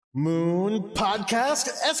Moon Podcast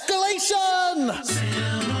Escalation!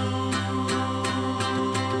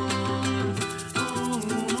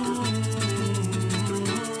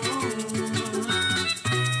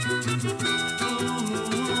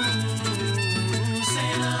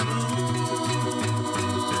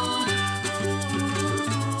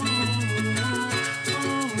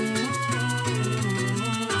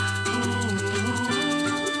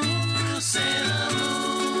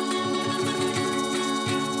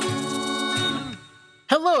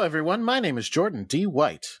 Hello, everyone. My name is Jordan D.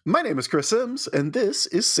 White. My name is Chris Sims, and this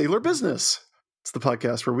is Sailor Business. It's the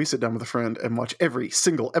podcast where we sit down with a friend and watch every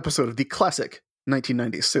single episode of the classic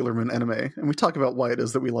 1990s Sailor Moon anime, and we talk about why it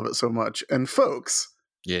is that we love it so much. And folks,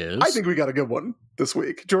 Yes. I think we got a good one this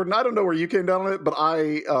week. Jordan, I don't know where you came down on it,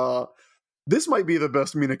 but this might be the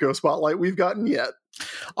best Minako spotlight we've gotten yet.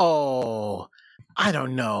 Oh, I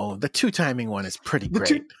don't know. The two-timing one is pretty The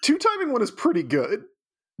great. two-timing one is pretty good,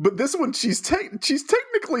 but this one, she's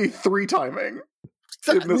technically three-timing.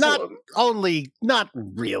 in this Not one. only, not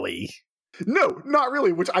really. No, not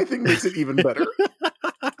really, which I think makes it even better.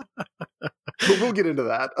 But we'll get into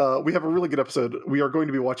that. We have a really good episode. We are going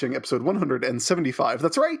to be watching episode 175.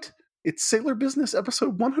 That's right. It's Sailor Business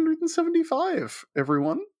episode 175,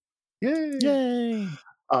 everyone. Yay. Yay.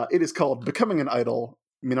 It is called Becoming an Idol,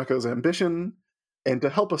 Minako's Ambition. And to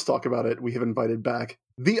help us talk about it, we have invited back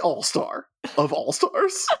the all-star of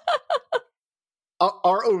all-stars.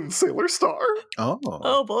 Our own Sailor Star.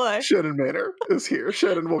 Oh boy. Shannon Manor is here.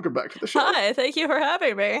 Shannon, welcome back to the show. Hi, thank you for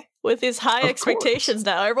having me. With these high Of expectations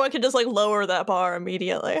now, everyone can just lower that bar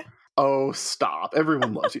immediately. Oh, stop.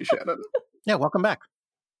 Everyone loves you, Shannon. Yeah, welcome back.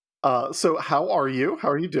 So how are you?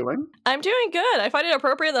 How are you doing? I'm doing good. I find it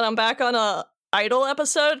appropriate that I'm back on a Idol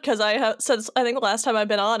episode because since I think the last time I've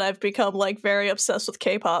been on, I've become very obsessed with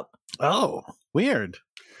K-pop. Oh, weird.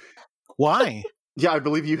 Why? Yeah, I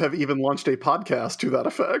believe you have even launched a podcast to that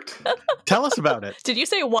effect. Tell us about it. Did you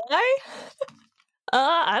say why?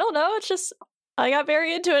 I don't know. It's just I got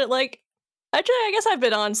very into it. Actually, I guess I've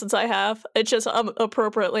been on since I have. It's just I'm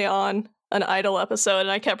appropriately on an Idol episode,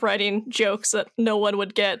 and I kept writing jokes that no one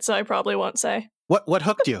would get, so I probably won't say. What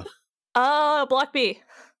hooked you? Block B.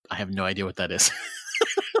 I have no idea what that is.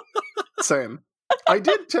 Same. I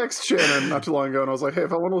did text Shannon not too long ago, and I was like, hey,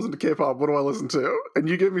 if I want to listen to K-pop, what do I listen to? And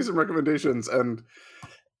you gave me some recommendations, and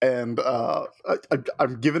I'm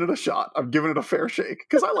giving it a shot. I'm giving it a fair shake,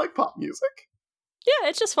 because I like pop music. Yeah,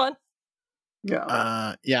 it's just fun.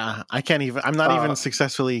 Yeah. Yeah, I can't even, I'm not even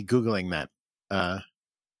successfully Googling that.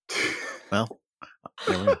 Well,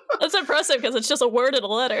 there we go. That's impressive because it's just a word and a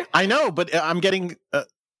letter. I know, but I'm getting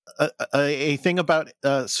a thing about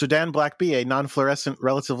Sudan Black Bee, a non-fluorescent,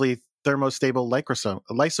 relatively thermostable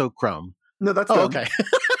lysochrome. No, that's Oh, done. okay.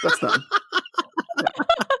 That's done.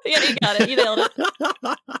 Yeah, you got it. You nailed it.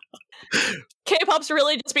 K-pop's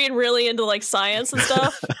really just being really into science and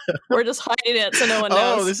stuff. We're just hiding it so no one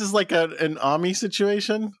knows. Oh, this is like an Ami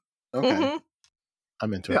situation? Okay. Mhm.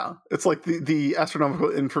 I'm into it. Yeah, it's like the astronomical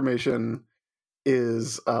information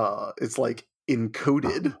is it's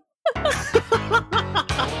encoded.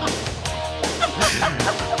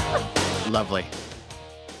 Lovely.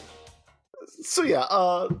 So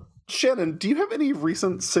yeah, Shannon, do you have any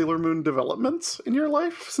recent Sailor Moon developments in your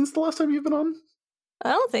life since the last time you've been on?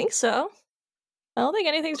 I don't think so. I don't think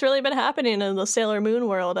anything's really been happening in the Sailor Moon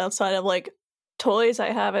world outside of toys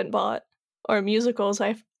I haven't bought or musicals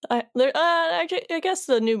I guess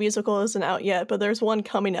the new musical isn't out yet, but there's one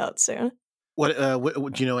coming out soon. What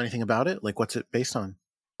do you know anything about it? What's it based on?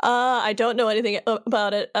 I don't know anything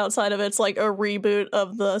about it outside of it's a reboot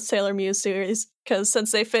of the Sailor Muse series, because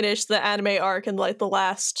since they finished the anime arc and the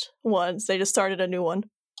last ones, they just started a new one.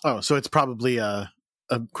 Oh, so it's probably a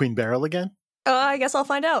Queen Beryl again? I guess I'll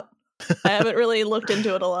find out. I haven't really looked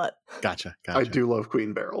into it a lot. Gotcha. I do love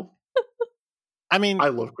Queen Beryl. I mean, I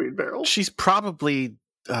love Queen Beryl. she's probably...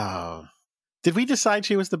 did we decide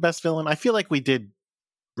she was the best villain? I feel like we did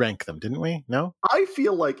rank them, didn't we? No? I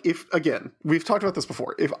feel like again, we've talked about this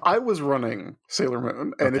before, if I was running Sailor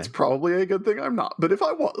Moon, and it's probably a good thing I'm not, but if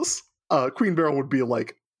I was, Queen Beryl would be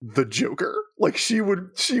the Joker. She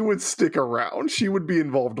would stick around. She would be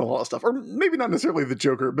involved in a lot of stuff. Or maybe not necessarily the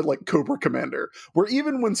Joker, but Cobra Commander, where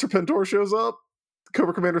even when Serpentor shows up,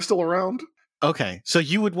 Cobra Commander's still around. Okay, so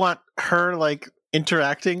you would want her,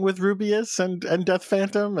 interacting with Rubius and Death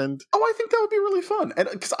Phantom and... Oh, I think that would be really fun. And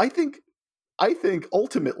because I think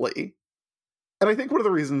ultimately, and I think one of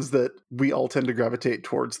the reasons that we all tend to gravitate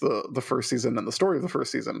towards the first season and the story of the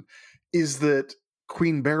first season is that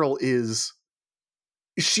Queen Beryl is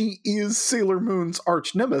Sailor Moon's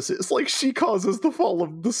arch nemesis. She causes the fall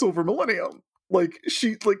of the Silver Millennium.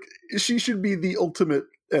 She should be the ultimate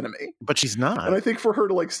enemy. But she's not. And I think for her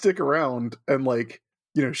to like stick around and like,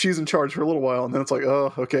 you know, she's in charge for a little while, and then it's like,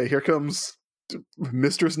 oh, okay, here comes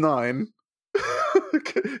Mistress Nine.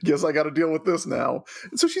 Guess I got to deal with this now.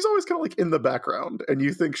 And so she's always kind of like in the background, and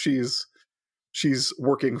you think she's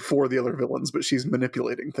working for the other villains, but she's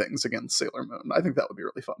manipulating things against Sailor Moon. I think that would be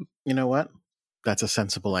really fun. You know what? That's a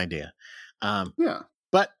sensible idea. Yeah.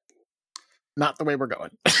 But not the way we're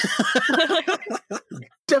going.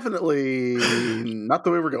 Definitely not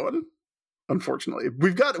the way we're going. Unfortunately,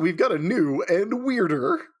 we've got a new and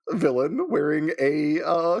weirder villain wearing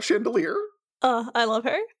a chandelier. I love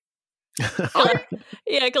her.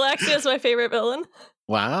 Yeah, Galaxia is my favorite villain.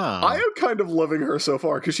 Wow. I am kind of loving her so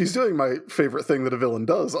far because she's doing my favorite thing that a villain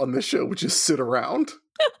does on this show, which is sit around.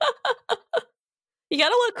 You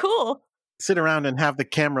gotta look cool. Sit around and have the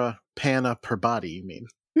camera pan up her body, you mean?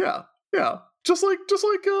 Yeah. Just like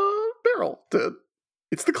Beryl did.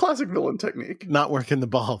 It's the classic villain technique. Not working the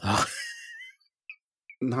ball, though.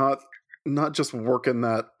 Not just working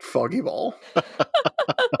that foggy ball. All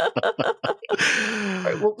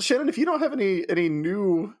right, well, Shannon, if you don't have any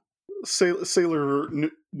new Sailor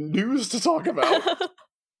news to talk about,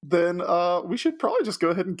 then we should probably just go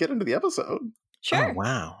ahead and get into the episode. Sure. Oh,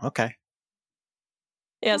 wow. Okay.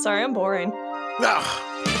 Yeah, sorry, I'm boring.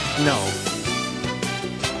 Ugh, no.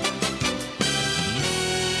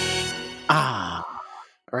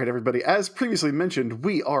 All right, everybody. As previously mentioned,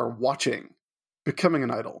 we are watching Becoming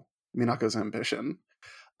an Idol, Minako's Ambition.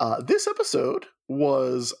 This episode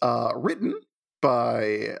was written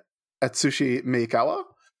by Atsushi Meikawa,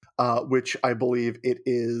 which I believe it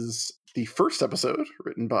is the first episode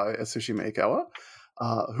written by Atsushi Meikawa,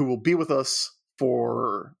 who will be with us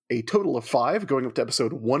for a total of 5, going up to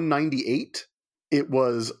episode 198. It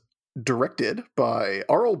was directed by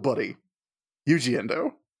our old buddy, Yuji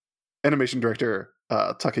Endo, animation director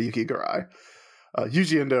Takayuki Garai.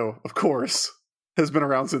 Yuji Endo, of course, has been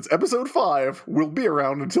around since episode 5, will be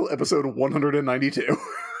around until episode 192.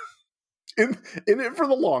 in it for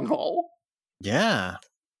the long haul. Yeah.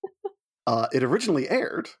 It originally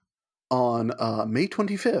aired on May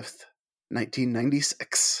 25th,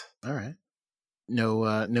 1996. All right.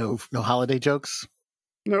 No holiday jokes?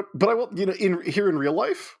 No, but I will, here in real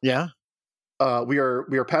life, Yeah. we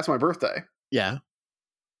are past my birthday. Yeah.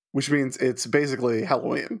 Which means it's basically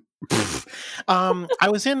Halloween. I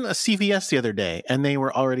was in a CVS the other day, and they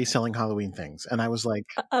were already selling Halloween things, and I was like,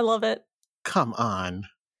 I love it. "Come on!"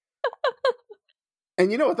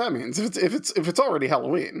 And you know what that means? If it's already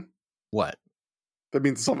Halloween, what? That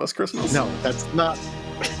means it's almost Christmas. No, that's not.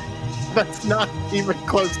 That's not even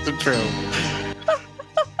close to true.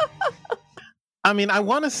 I mean, I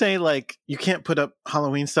want to say, like, you can't put up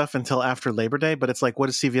Halloween stuff until after Labor Day, but it's like, what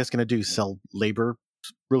is CVS going to do? Sell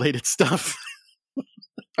labor-related stuff?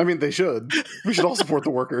 I mean, they should. We should all support the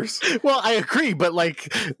workers. Well, I agree, but,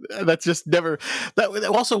 like, that's just never... That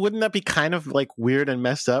also, wouldn't that be kind of, like, weird and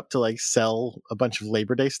messed up to, like, sell a bunch of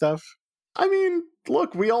Labor Day stuff? I mean,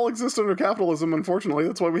 look, we all exist under capitalism, unfortunately.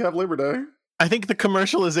 That's why we have Labor Day. I think the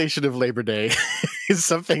commercialization of Labor Day is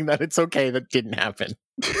something that it's okay that didn't happen.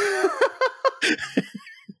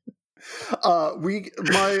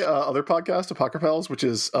 My other podcast, Apocryphals, which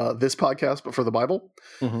is this podcast but for the Bible,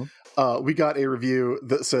 we got a review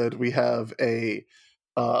that said we have a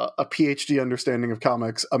PhD understanding of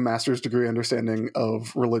comics, a master's degree understanding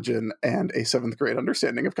of religion, and a 7th grade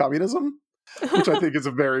understanding of communism, which I think is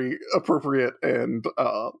a very appropriate and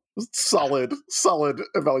solid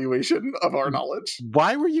evaluation of our knowledge.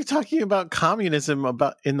 Why were you talking about communism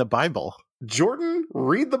in the Bible? Jordan,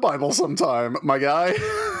 read the Bible sometime, my guy.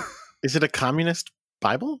 Is it a communist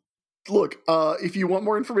Bible? Look, if you want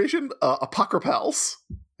more information, Apocryphals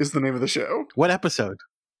is the name of the show. What episode?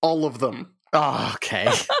 All of them. Oh,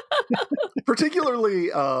 okay. Particularly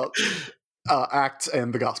Acts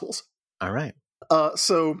and the Gospels. All right.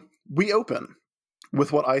 So we open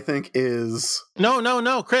with what I think is...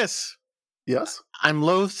 No, Chris. Yes? I'm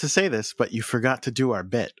loath to say this, but you forgot to do our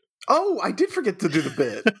bit. Oh, I did forget to do the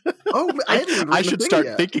bit. Oh, I should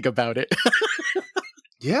start thinking about it.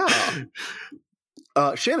 Yeah.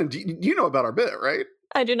 Shannon, do you know about our bit, right?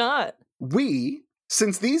 I do not.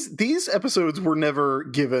 Since these episodes were never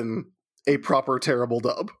given a proper terrible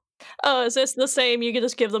dub. Oh, is this the same? You can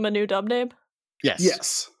just give them a new dub name?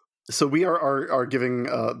 Yes. So we are giving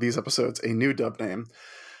these episodes a new dub name.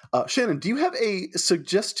 Shannon, do you have a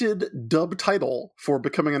suggested dub title for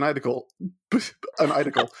Becoming an Idol?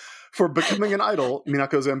 For Becoming an Idol,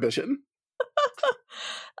 Minako's Ambition?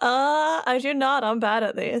 I do not. I'm bad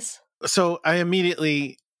at these. So I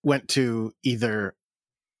immediately went to either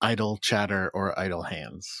Idle Chatter or Idle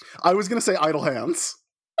Hands. I was going to say Idle Hands.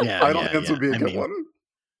 Yeah, Idle Hands would be a good one.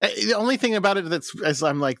 The only thing about it is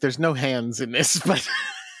I'm like, there's no hands in this, but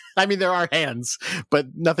I mean, there are hands, but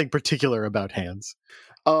nothing particular about hands.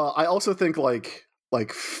 I also think like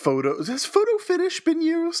photos. Has photo finish been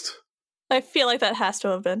used? I feel like that has to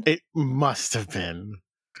have been. It must have been.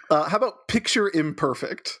 How about picture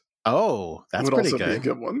imperfect? Oh, that's would pretty also good. be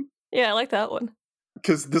a good one. Yeah, I like that one.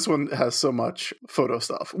 Because this one has so much photo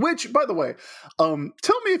stuff. Which, by the way,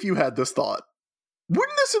 tell me if you had this thought.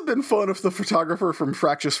 Wouldn't this have been fun if the photographer from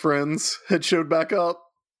Fractious Friends had showed back up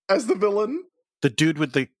as the villain? The dude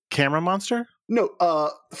with the camera monster? No,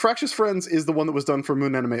 Fractious Friends is the one that was done for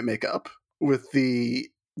Moon Animate Makeup with the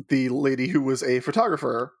lady who was a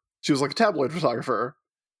photographer. She was like a tabloid photographer.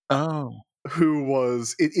 Oh. Who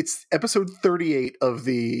was... It's episode 38 of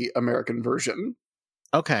the American version.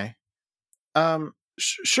 Okay.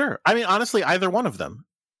 Sure. I mean, honestly, either one of them.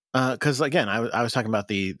 Because, again, I was talking about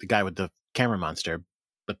the guy with the camera monster,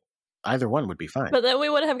 but either one would be fine. But then we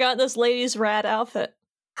would have gotten this lady's rad outfit.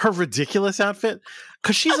 Her ridiculous outfit?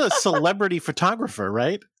 Because she's a celebrity photographer,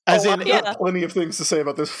 right? I've got plenty of things to say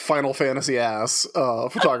about this Final Fantasy ass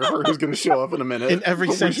photographer who's going to show up in a minute. In every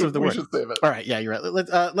sense of the word. We should save it. All right, yeah, you're right.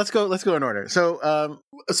 Let's go in order. So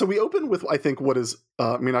we open with, I think, what is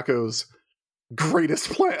Minako's greatest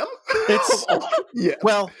plan. It's yeah.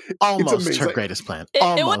 Well, almost her greatest plan.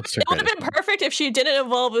 It would have been perfect if she didn't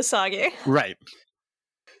involve Usagi. Right.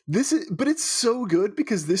 But it's so good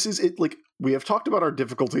because this is it. Like, we have talked about our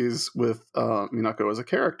difficulties with Minako as a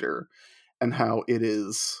character and how it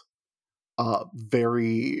is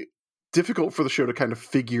very difficult for the show to kind of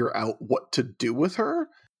figure out what to do with her.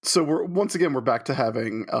 So we're back to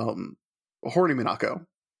having horny Minako,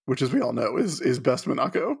 which, as we all know, is best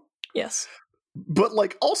Minako. Yes. But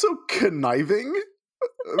like also conniving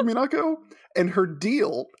Minako, and her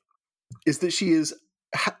deal is that she is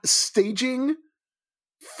staging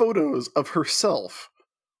photos of herself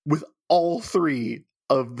with all three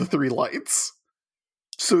of the three lights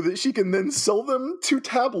so that she can then sell them to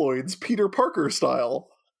tabloids Peter Parker style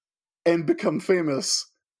and become famous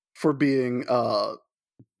for being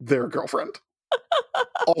their girlfriend.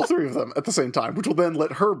 All three of them at the same time, which will then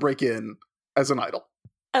let her break in as an idol.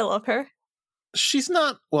 I love her. She's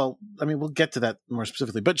not, well, I mean, we'll get to that more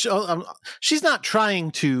specifically, but she's not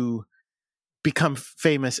trying to become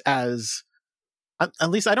famous as, at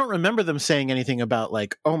least I don't remember them saying anything about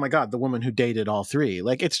like, oh my God, the woman who dated all three.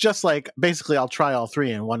 Like, it's just like, basically I'll try all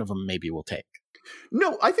three and one of them maybe will take.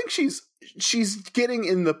 No, I think she's getting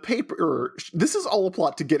in the paper. This is all a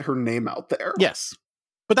plot to get her name out there. Yes.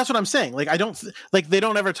 But that's what I'm saying. Like, they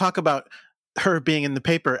don't ever talk about her being in the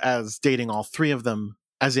paper as dating all three of them,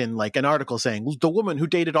 as in like an article saying the woman who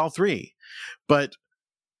dated all three. But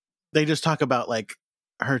they just talk about like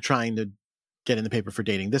her trying to get in the paper for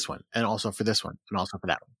dating this one and also for this one and also for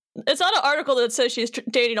that one. It's not an article that says she's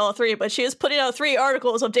dating all three, but she is putting out 3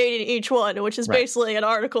 articles of dating each one, which is basically an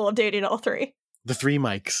article of dating all three. The 3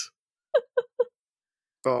 mics.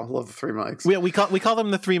 Oh, I love the 3 mics. We call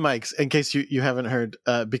them the 3 mics, in case you haven't heard,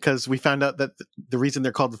 because we found out that the reason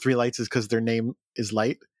they're called the 3 lights is because their name is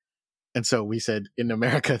Light. And so we said in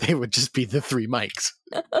America, they would just be the 3 mics.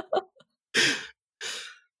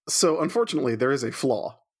 So unfortunately, there is a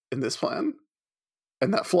flaw in this plan.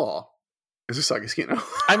 And that flaw is Usagi Tsukino.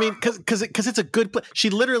 I mean, because it's a good plan. She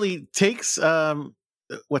literally takes,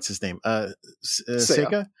 what's his name?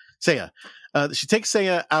 Seiya. She takes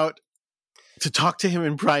Seiya out to talk to him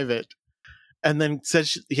in private, and then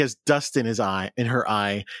says he has dust in her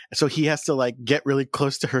eye, so he has to like get really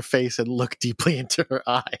close to her face and look deeply into her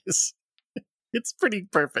eyes. It's pretty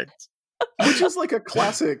perfect. Which is like a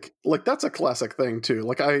classic, like that's a classic thing too.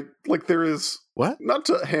 Like there is, what? Not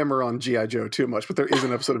to hammer on G.I. Joe too much, but there is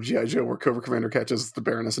an episode of G.I. Joe where Cobra Commander catches the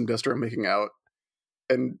Baroness and Destro making out,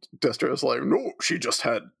 and Destro is like, no, she just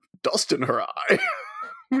had dust in her eye.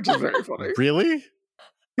 Which is very funny. Really?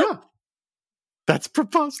 Yeah. That's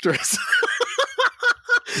preposterous.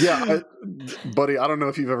 Yeah, buddy, I don't know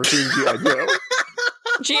if you've ever seen G.I. Joe.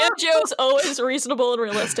 G.I. Joe is always reasonable and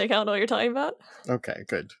realistic. I don't know what you're talking about. Okay,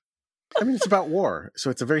 good. I mean, it's about war, so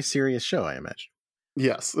it's a very serious show, I imagine.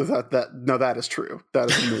 Yes, that is true. That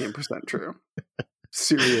is 1,000,000% true.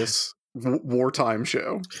 Serious wartime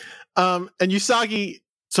show. And Usagi,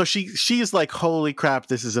 so she's like, holy crap,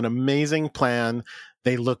 this is an amazing plan.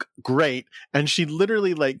 They look great. And she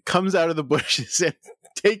literally like comes out of the bushes and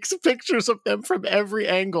takes pictures of them from every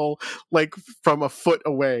angle, like from a foot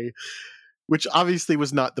away, which obviously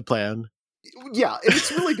was not the plan. Yeah, and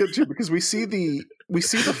it's really good too because we see the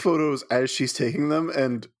photos as she's taking them,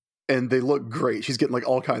 and and they look great. She's getting like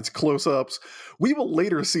all kinds of close-ups. We will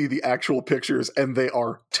later see the actual pictures, and they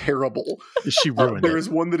are terrible. She ruined There is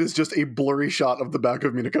one that is just a blurry shot of the back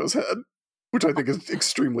of Minako's head, which I think is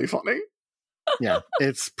extremely funny. Yeah,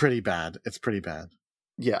 it's pretty bad. It's pretty bad.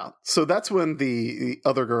 Yeah, so that's when the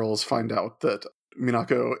other girls find out that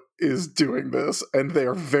Minako is doing this, and they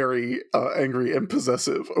are very angry and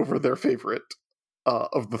possessive over their favorite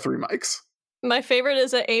of the three mics. My favorite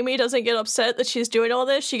is that Amy doesn't get upset that she's doing all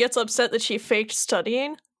this. She gets upset that she faked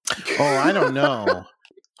studying. Oh, I don't know.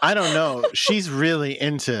 I don't know. She's really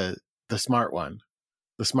into the smart one,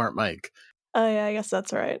 the smart mic. Oh, yeah, I guess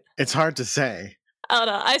that's right. It's hard to say. I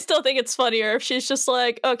don't know. I still think it's funnier if she's just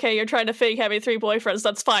like, okay, you're trying to fake having 3 boyfriends.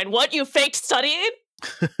 That's fine. What? You faked studying?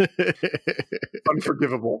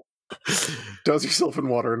 Unforgivable. Does yourself in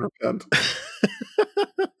water and repent.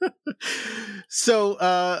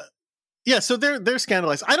 So, yeah, so they're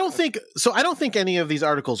scandalized. I don't think any of these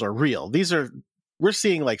articles are real. We're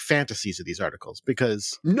seeing like fantasies of these articles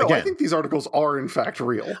because no, again, I think these articles are in fact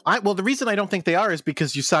real. Well, the reason I don't think they are is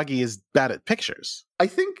because Usagi is bad at pictures. I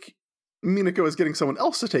think Minako is getting someone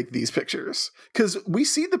else to take these pictures because we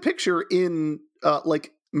see the picture in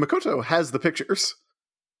like Makoto has the pictures.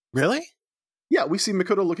 Really? Yeah, we see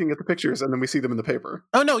Makoto looking at the pictures, and then we see them in the paper.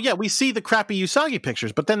 Oh, no, yeah, we see the crappy Usagi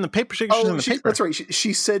pictures, but then the paper pictures in the paper. That's right.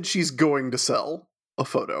 She said she's going to sell a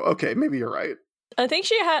photo. Okay, maybe you're right. I think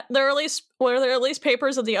she had were there at least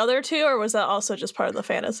papers of the other 2, or was that also just part of the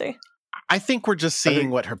fantasy? I think we're just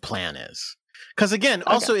seeing what her plan is. Because again,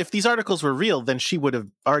 also, if these articles were real, then she would have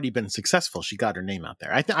already been successful. She got her name out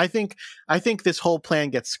there. I think this whole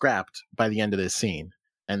plan gets scrapped by the end of this scene,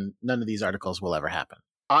 and none of these articles will ever happen.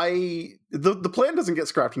 The plan doesn't get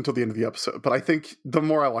scrapped until the end of the episode, but I think the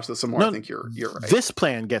more I watch this, the more I think you're right. This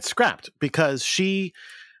plan gets scrapped because she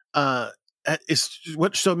so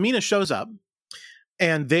Mina shows up,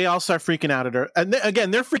 and they all start freaking out at her, and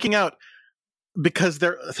they're freaking out because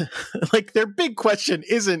they're like their big question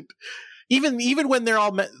isn't even when they're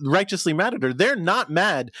all righteously mad at her, they're not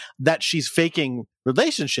mad that she's faking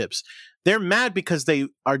relationships. They're mad because they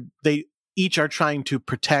each are trying to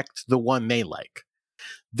protect the one they like.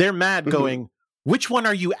 They're mad going, which one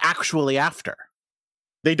are you actually after?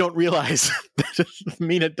 They don't realize that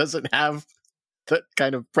Mina doesn't have that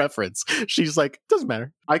kind of preference. She's like, doesn't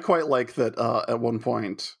matter. I quite like that at one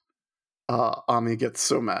point, Ami gets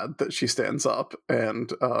so mad that she stands up and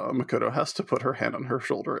Makoto has to put her hand on her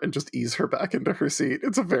shoulder and just ease her back into her seat.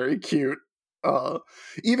 It's a very cute,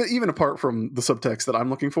 even apart from the subtext that I'm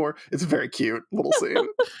looking for, it's a very cute little scene.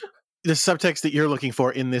 The subtext that you're looking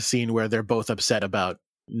for in this scene where they're both upset about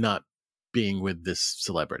not being with this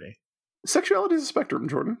celebrity. Sexuality is a spectrum,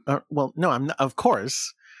 Jordan. Well, no, I'm not, of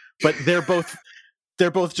course, but they're both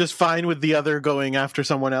just fine with the other going after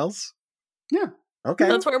someone else. Yeah. Okay.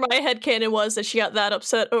 That's where my headcanon was that she got that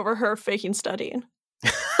upset over her faking studying.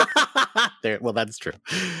 Well, that's true.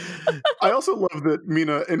 I also love that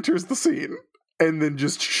Mina enters the scene and then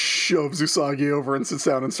just shoves Usagi over and sits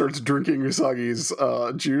down and starts drinking Usagi's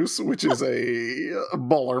juice, which is a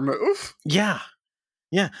baller move. Yeah.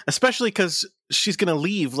 Yeah. Especially because she's going to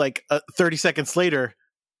leave like 30 seconds later.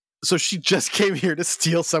 So she just came here to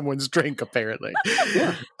steal someone's drink, apparently.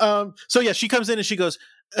 Yeah. So yeah, she comes in and she goes,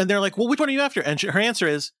 and they're like, well, which one are you after? And her answer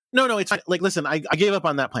is, no, it's fine. Like, listen, I gave up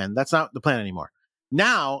on that plan. That's not the plan anymore.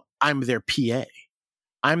 Now I'm their PA.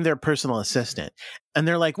 I'm their personal assistant. And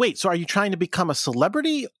they're like, wait, so are you trying to become a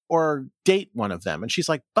celebrity or date one of them? And she's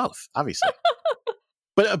like, both, obviously.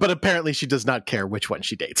 But apparently she does not care which one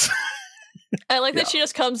she dates. I like that she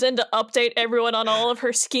just comes in to update everyone on all of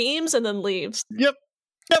her schemes and then leaves. Yep.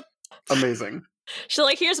 Amazing. She's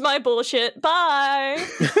like, here's my bullshit. Bye.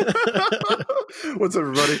 What's up,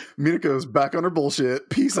 everybody? Minako's back on her bullshit.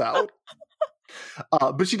 Peace out.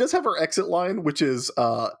 But she does have her exit line, which is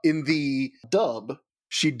in the dub,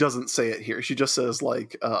 she doesn't say it here. She just says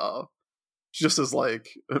like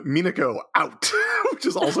Minako out, which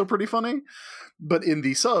is also pretty funny. But in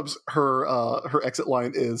the subs, her exit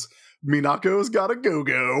line is Minako's gotta go,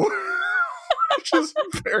 which is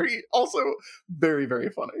very, very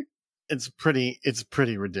funny. It's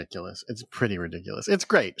pretty ridiculous. It's pretty ridiculous. It's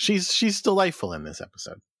great. She's delightful in this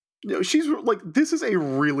episode. You know, she's like, this is a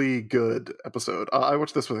really good episode. I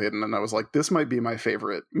watched this with Hayden and I was like, this might be my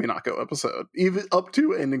favorite Minako episode, even up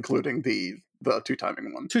to and including the two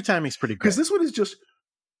timing one. Two timing's pretty great. Because this one is just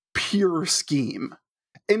pure scheme.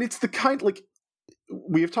 And it's the kind, like,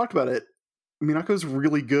 we have talked about it. Minako's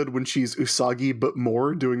really good when she's Usagi, but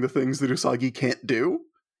more doing the things that Usagi can't do.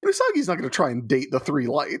 And Usagi's not going to try and date the three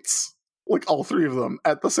lights, like all three of them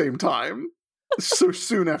at the same time. so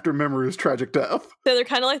soon after Memoru's tragic death. So they're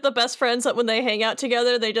kind of like the best friends that when they hang out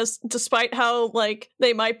together, they just, despite how like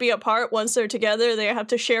they might be apart, once they're together, they have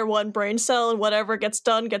to share one brain cell, and whatever gets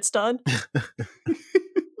done gets done.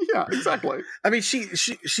 Yeah, exactly. I mean,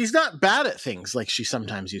 she's not bad at things like she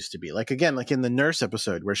sometimes used to be. Like, again, like in the nurse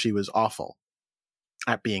episode where she was awful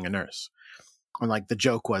at being a nurse. And like the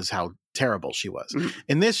joke was how terrible she was. Mm-hmm.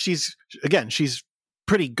 In this, she's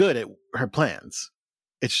pretty good at her plans.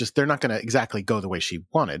 It's just they're not going to exactly go the way she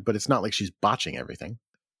wanted, but it's not like she's botching everything.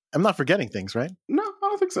 I'm not forgetting things, right? No, I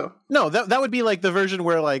don't think so. No, that would be like the version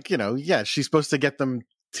where, like, you know, yeah, she's supposed to get them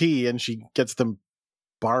tea and she gets them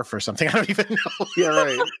barf or something. I don't even know. Yeah,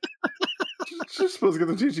 right. She's supposed to get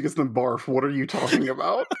them tea, she gets them barf. What are you talking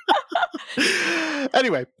about?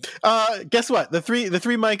 Anyway, guess what? The three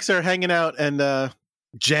mics are hanging out and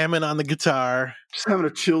jamming on the guitar. Just having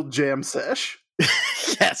a chilled jam sesh.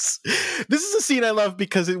 Yes. This is a scene I love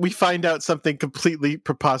because we find out something completely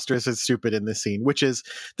preposterous and stupid in this scene, which is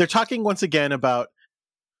they're talking once again about,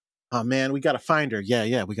 oh man, we got to find her.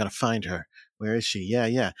 Yeah, we got to find her. Where is she?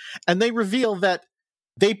 Yeah. And they reveal that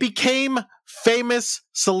they became famous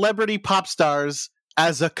celebrity pop stars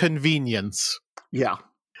as a convenience. Yeah.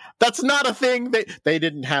 That's not a thing.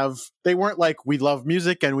 They weren't like, we love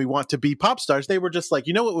music and we want to be pop stars. They were just like,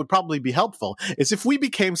 you know what would probably be helpful is if we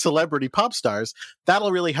became celebrity pop stars,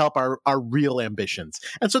 that'll really help our real ambitions.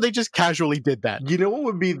 And so they just casually did that. You know what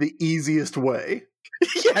would be the easiest way?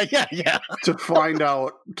 Yeah. To find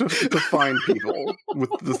out, to find people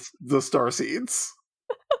with the star seeds.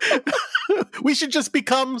 We should just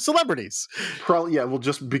become celebrities. Probably, yeah, we'll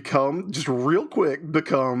just real quick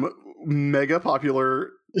become mega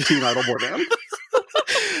popular teen idol boy band.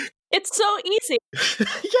 It's so easy.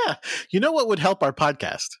 Yeah. You know what would help our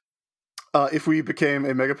podcast? If we became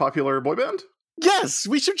a mega popular boy band? Yes,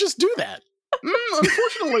 we should just do that.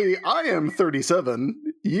 Unfortunately, I am 37.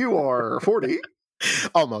 You are 40.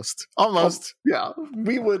 Almost. Yeah,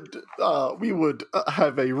 we would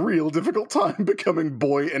have a real difficult time becoming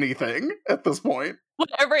boy anything at this point.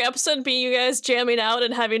 Would every episode be you guys jamming out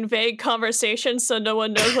and having vague conversations so no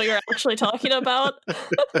one knows what you're actually talking about?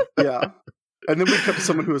 Yeah. And then we cut to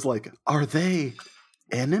someone who is like, are they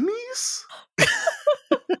enemies?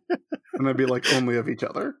 And I'd be like, only of each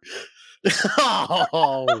other.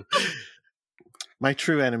 Oh. My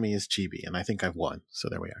true enemy is Chibi, and I think I've won, so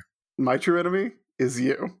there we are. My true enemy is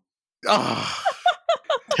you. Oh,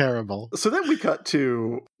 terrible. So then we cut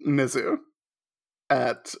to Nezu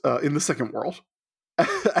in the second world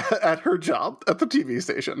at her job at the TV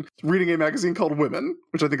station, reading a magazine called Women,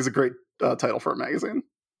 which I think is a great title for a magazine.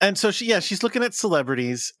 And so she's looking at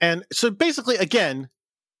celebrities, and so basically, again,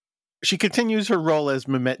 she continues her role as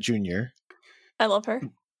Mehmet Jr. I love her.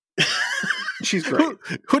 She's great.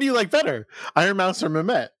 Who do you like better, Iron Mouse or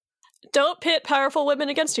Mehmet? Don't pit powerful women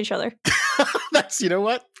against each other. That's, you know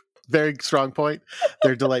what? Very strong point.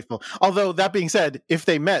 They're delightful. Although, that being said, if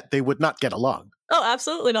they met, they would not get along. Oh,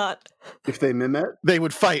 absolutely not. If they met? They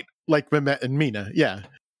would fight like Mehmet and Mina. Yeah.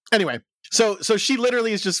 Anyway, so she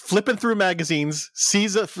literally is just flipping through magazines,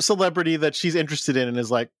 sees a celebrity that she's interested in, and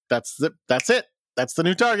is like, that's it. That's the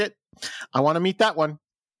new target. I want to meet that one.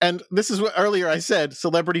 And this is what earlier I said,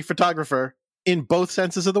 celebrity photographer, in both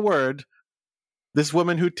senses of the word. This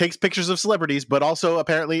woman who takes pictures of celebrities, but also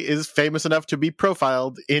apparently is famous enough to be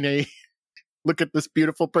profiled in a look at this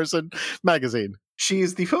beautiful person magazine.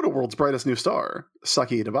 She's the photo world's brightest new star,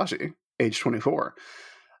 Saki Itabashi, age 24.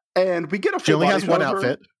 And we get a full She only has one of her.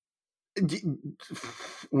 outfit.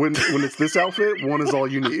 When it's this outfit, one is all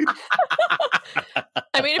you need.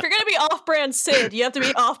 I mean, if you're going to be off-brand Sid, you have to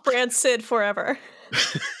be off-brand Sid forever.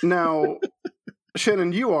 Now,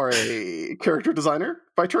 Shannon, you are a character designer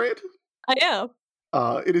by trade. I am.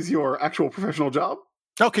 It is your actual professional job.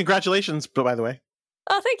 Oh, congratulations, by the way.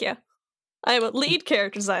 Oh, thank you. I am a lead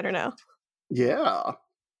character designer now. Yeah.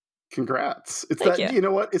 Congrats. It's Thank that, you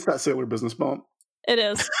know what? It's that Sailor business bump. It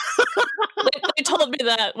is. they told me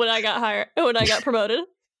that when I got promoted.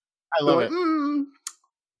 I love it.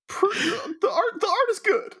 The art is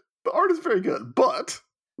good. The art is very good. But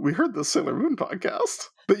we heard the Sailor Moon podcast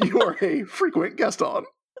that you are a frequent guest on.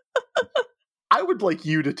 I would like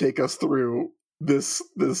you to take us through this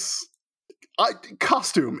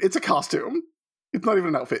costume. It's a costume. It's not even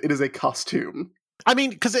an outfit. It is a costume. I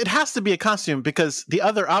mean, because it has to be a costume, because the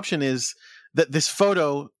other option is that this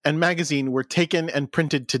photo and magazine were taken and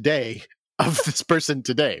printed today of this person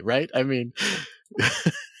today, right? I mean,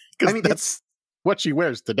 that's what she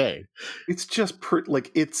wears today. It's just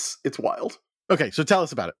it's wild. Okay, so tell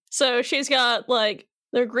us about it. So she's got like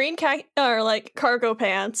their green cargo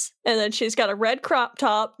pants, and then she's got a red crop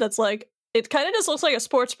top that's like, it kind of just looks like a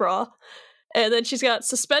sports bra, And then she's got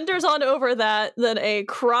suspenders on over that, then a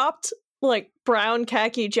cropped, like, brown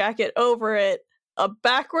khaki jacket over it, a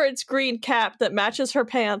backwards green cap that matches her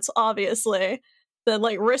pants, obviously, then,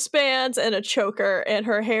 like, wristbands and a choker, and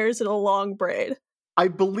her hair's in a long braid. I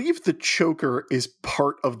believe the choker is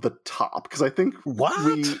part of the top, because I think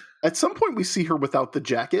at some point we see her without the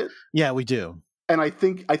jacket. Yeah, we do. And I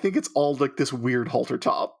think it's all like this weird halter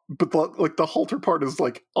top, but the halter part is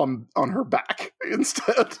like on her back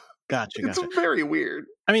instead. Gotcha. It's very weird.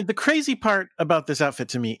 I mean, the crazy part about this outfit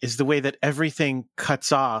to me is the way that everything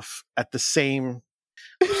cuts off at the same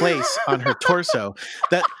place on her torso.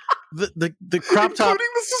 That the crop top, including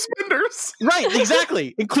the suspenders. Right,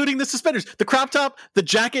 exactly, including the suspenders. The crop top, the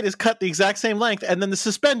jacket is cut the exact same length, and then the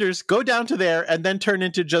suspenders go down to there and then turn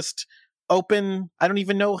into just open. I don't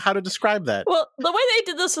even know how to describe that. Well, the way they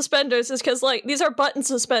did the suspenders is because, like, these are button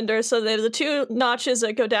suspenders, so they're the two notches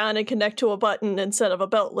that go down and connect to a button instead of a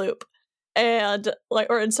belt loop, and like,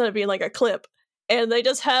 or instead of being like a clip. And they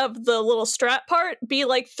just have the little strap part be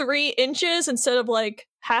like 3 inches instead of like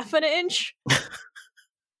half an inch.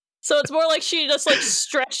 So it's more like she just like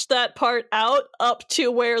stretched that part out up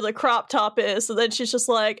to where the crop top is. So then she's just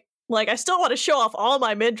like I still want to show off all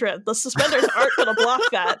my midriff. The suspenders aren't going to block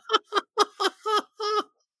that.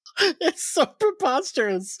 It's so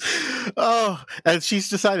preposterous. Oh, and she's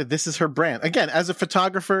decided this is her brand. Again, as a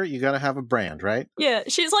photographer, you got to have a brand, right? Yeah,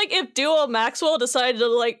 she's like if Duo Maxwell decided to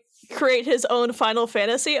like create his own Final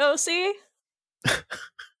Fantasy OC.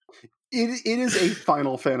 It is a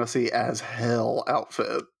Final Fantasy as hell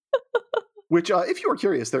outfit. Which, if you are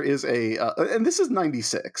curious, there is and this is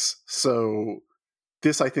 96, so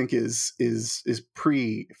this I think is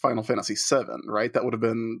pre Final Fantasy VII, right? That would have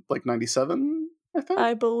been like 97, I think.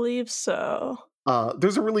 I believe so.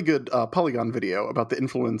 There's a really good Polygon video about the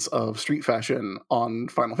influence of street fashion on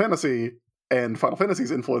Final Fantasy and Final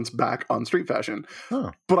Fantasy's influence back on street fashion.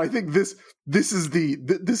 Huh. But I think this is the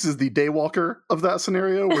Daywalker of that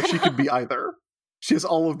scenario, where she could be either. She has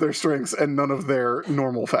all of their strengths and none of their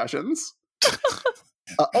normal fashions.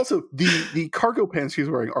 Also, the cargo pants she's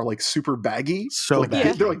wearing are like super baggy. So like,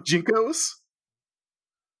 baggy. They're like Jinkos.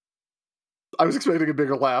 I was expecting a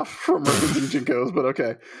bigger laugh from referencing Jinkos, but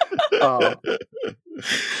okay.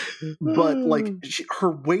 But like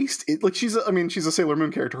her waist, she's a Sailor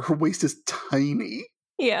Moon character. Her waist is tiny.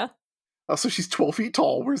 Yeah. So she's 12 feet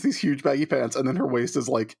tall, wears these huge baggy pants, and then her waist is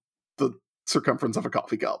like the circumference of a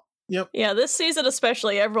coffee cup. Yep. Yeah, this season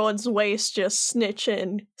especially, everyone's waist just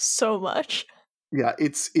snitching so much. Yeah,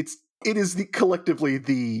 it is collectively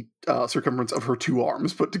the circumference of her 2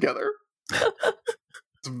 arms put together.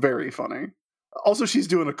 It's very funny. Also, she's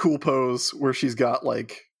doing a cool pose where she's got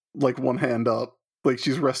like one hand up, like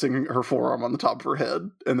she's resting her forearm on the top of her head,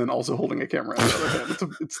 and then also holding a camera in the other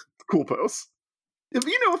hand. It's a cool pose. If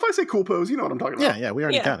I say cool pose, you know what I'm talking about. Yeah, we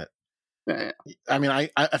already got it. Yeah. I mean, I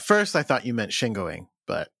at first I thought you meant Shingoing,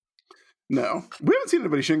 but no, we haven't seen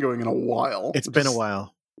anybody Shingoing in a while. It's been a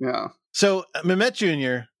while. Yeah. So Mehmet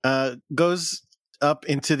Jr. Goes up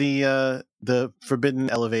into the forbidden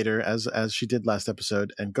elevator as she did last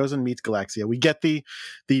episode, and goes and meets Galaxia. We get the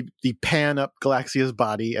pan up Galaxia's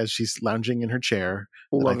body as she's lounging in her chair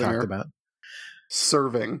that I talked about.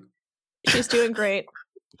 Serving. She's doing great.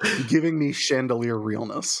 Giving me chandelier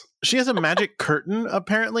realness. She has a magic curtain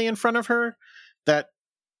apparently in front of her that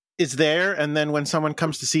is there, and then when someone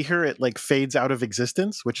comes to see her, it like fades out of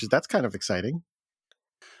existence, that's kind of exciting.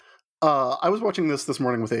 I was watching this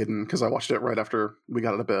morning with Aiden because I watched it right after we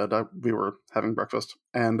got out of bed. We were having breakfast,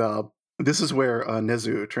 and this is where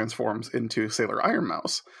Nezu transforms into Sailor Iron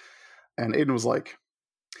Mouse. And Aiden was like,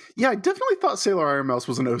 "Yeah, I definitely thought Sailor Iron Mouse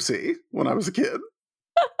was an OC when I was a kid."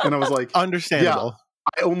 And I was like, "Understandable."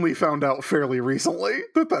 Yeah, I only found out fairly recently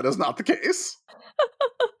that is not the case.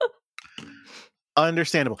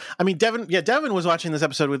 Understandable. I mean, Devin was watching this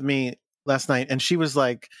episode with me last night, and she was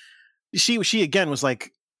like, she again was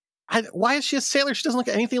like, why is she a sailor? She doesn't look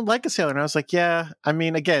anything like a sailor. And I was like, yeah, I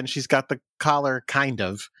mean, again, she's got the collar kind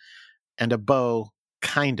of, and a bow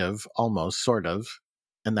kind of, almost, sort of,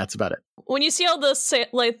 and that's about it. When you see all the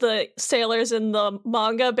the sailors in the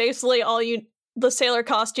manga, basically the sailor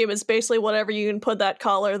costume is basically whatever you can put that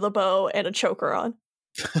collar, the bow, and a choker on.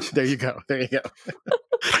 There you go.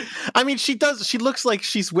 I mean, she looks like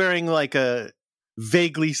she's wearing like a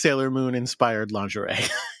vaguely Sailor Moon inspired lingerie.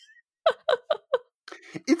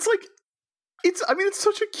 It's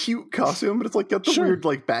such a cute costume, but it's like got the weird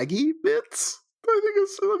like baggy bits. I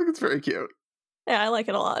think it's very cute. Yeah, I like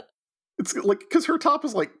it a lot. It's like because her top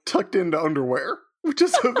is like tucked into underwear, which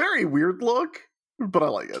is a very weird look, but I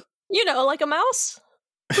like it. You know, like a mouse.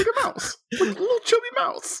 Like a mouse, like a little chubby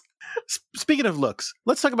mouse. Speaking of looks,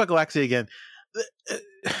 let's talk about Galaxia again.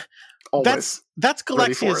 Always. That's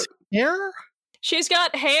Galaxia's hair? She's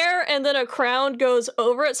got hair and then a crown goes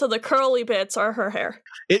over it, so the curly bits are her hair.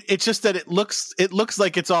 It's just that it looks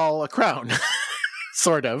like it's all a crown.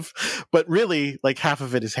 Sort of. But really, like half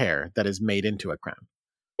of it is hair that is made into a crown.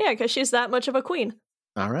 Yeah, because she's that much of a queen.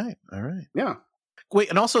 All right. Yeah. Wait,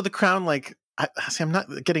 and also the crown, like, I'm not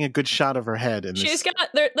getting a good shot of her head. She's got,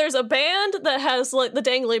 there's a band that has like the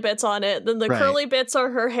dangly bits on it, then the curly bits are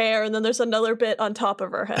her hair, and then there's another bit on top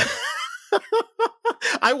of her head.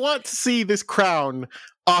 I want to see this crown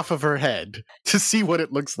off of her head to see what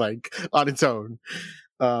it looks like on its own.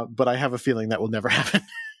 But I have a feeling that will never happen.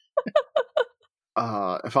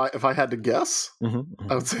 If I had to guess,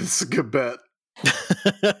 I would say it's a good bet.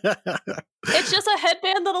 It's just a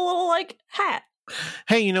headband and a little like hat.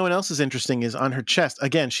 Hey, you know what else is interesting is on her chest.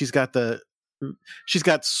 Again, she's got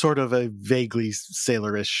sort of a vaguely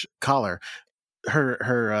sailorish collar.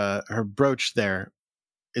 Her brooch there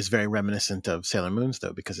is very reminiscent of Sailor Moon's,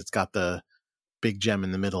 though, because it's got the big gem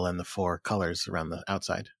in the middle and the 4 colors around the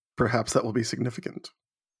outside. Perhaps that will be significant.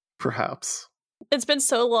 Perhaps. It's been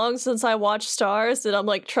so long since I watched Stars that I'm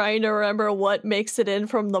like trying to remember what makes it in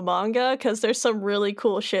from the manga, because there's some really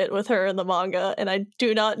cool shit with her in the manga, and I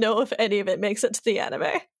do not know if any of it makes it to the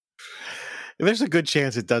anime. There's a good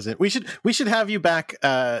chance it doesn't. We should have you back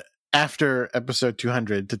after episode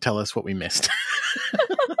 200 to tell us what we missed.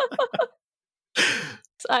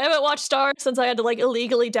 I haven't watched Stars since I had to like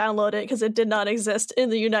illegally download it because it did not exist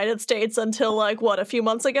in the United States until like a few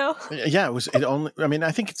months ago. Yeah, I mean,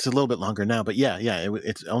 I think it's a little bit longer now, but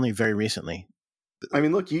it's only very recently. I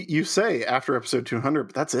mean, look, you say after episode 200,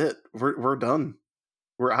 but that's it. We're done.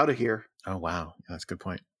 We're out of here. Oh wow, that's a good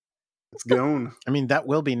point. It's gone. I mean, that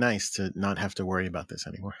will be nice to not have to worry about this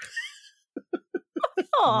anymore.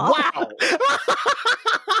 Wow.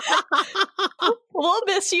 We'll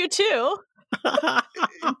miss you too.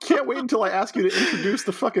 Can't wait until I ask you to introduce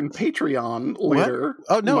the fucking Patreon later.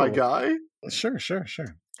 What? Oh no, my guy. Sure.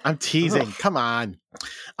 I'm teasing. Ugh. Come on.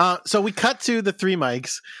 So we cut to the 3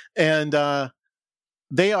 mics, and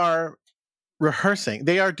they are rehearsing.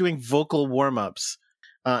 They are doing vocal warm-ups.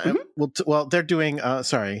 They're doing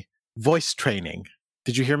voice training.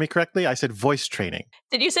 Did you hear me correctly? I said voice training.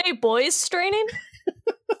 Did you say boys training?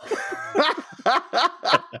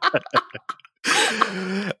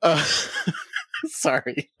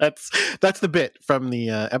 Sorry, that's the bit from the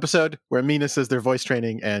episode where Mina says they're voice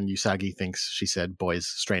training and Usagi thinks she said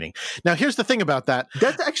boys training. Now here's the thing about that.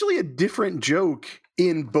 That's actually a different joke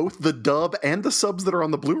in both the dub and the subs that are on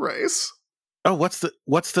the Blu-rays. Oh, what's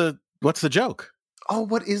the joke? Oh,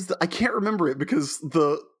 what is the? I can't remember it because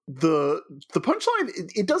the punchline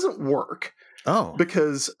it doesn't work. Oh,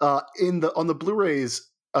 because on the Blu-rays.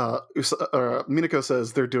 Minako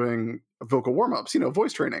says they're doing vocal warm-ups,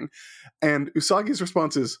 voice training, and Usagi's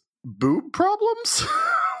response is boob problems,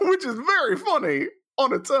 which is very funny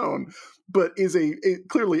on its own, but is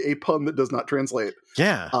clearly a pun that does not translate.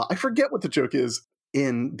 Yeah, I forget what the joke is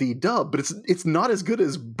in the dub, but it's not as good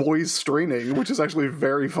as boys straining, which is actually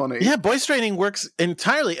very funny. Yeah, boys training works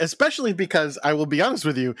entirely, especially because I will be honest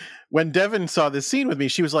with you, when Devin saw this scene with me,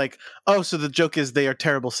 she was like, "Oh, so the joke is they are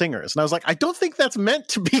terrible singers," and I was like, "I don't think that's meant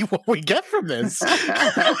to be what we get from this."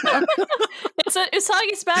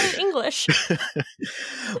 Usagi's bad at English.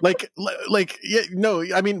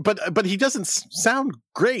 I mean, but he doesn't sound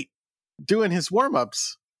great doing his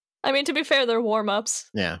warm-ups. I mean, to be fair, they're warm-ups.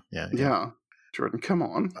 Yeah. Jordan, come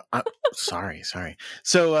on. Sorry.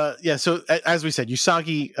 So, so as we said,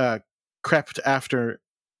 Usagi crept after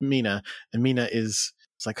Mina, and Mina is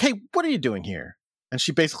like, "Hey, what are you doing here?" And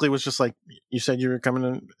she basically was just like, "You said you were coming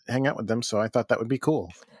to hang out with them, so I thought that would be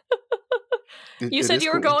cool." You said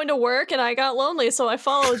you were going to work, and I got lonely, so I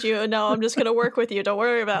followed you, and now I'm just going to work with you. Don't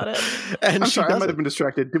worry about it. And I'm sorry, I might have been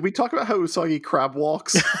distracted. Did we talk about how Usagi crab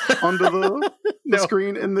walks onto the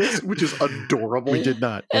screen in this, which is adorable? We did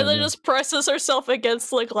not. And then just presses herself against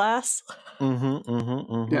the glass.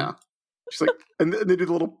 Yeah. She's like, and they do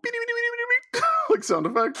the little like sound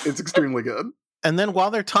effect. It's extremely good. And then while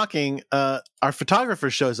they're talking, our photographer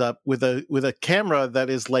shows up with a camera that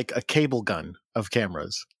is like a cable gun of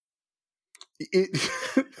cameras.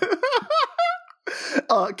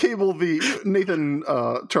 Cable the Nathan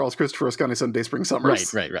Charles Christopher Ascani's son Day Spring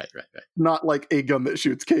Summers. Right. Not like a gun that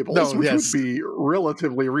shoots cables, which would be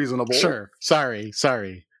relatively reasonable. Sure. Sorry.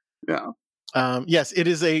 Yeah. Yes, it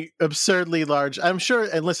is a absurdly large. I'm sure,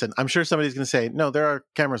 and listen, I'm sure somebody's going to say, "No, there are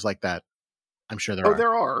cameras like that." I'm sure there are. Oh,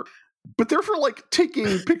 there are. But they're for like taking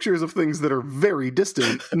pictures of things that are very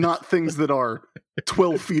distant, not things that are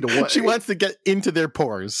 12 feet away. She wants to get into their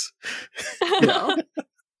pores. Yeah.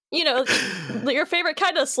 You know, your favorite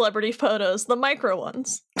kind of celebrity photos, the micro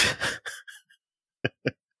ones.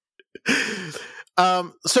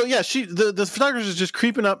 So yeah, the photographer is just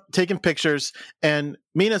creeping up, taking pictures, and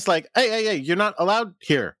Mina's like, hey, you're not allowed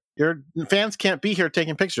here. Your fans can't be here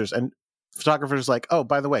taking pictures. And photographer's like, oh,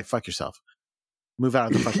 by the way, fuck yourself. Move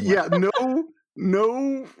out of the fucking way. Yeah,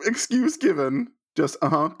 no excuse given. Just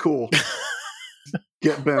cool.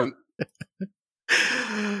 Get bent.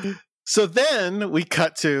 So then we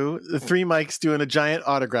cut to the three mics doing a giant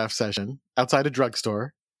autograph session outside a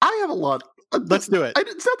drugstore. I have a lot. Let's do it.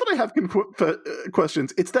 It's not that I have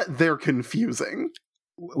questions. It's that they're confusing.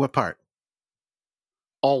 What part?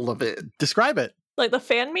 All of it. Describe it. Like the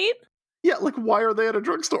fan meet? Yeah, like why are they at a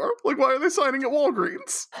drugstore? Like why are they signing at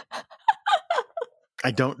Walgreens?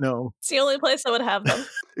 I don't know. It's the only place I would have them.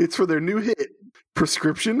 It's for their new hit,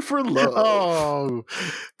 Prescription for Love. Oh,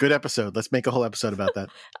 good episode. Let's make a whole episode about that.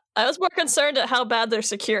 I was more concerned at how bad their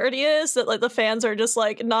security is, that like the fans are just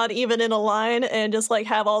like not even in a line and just like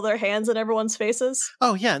have all their hands in everyone's faces.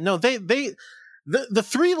 Oh yeah, no, the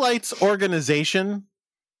Three Lights organization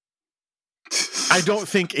I don't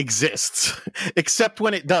think exists, except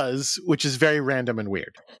when it does, which is very random and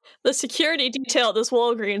weird. The security detail at this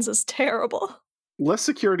Walgreens is terrible. Less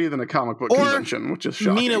security than a comic book convention, which is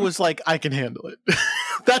shocking. Mina was like, I can handle it.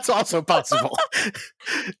 That's also possible.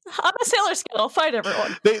 I'm a Sailor Scout. I'll fight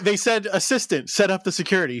everyone. They said, assistant, set up the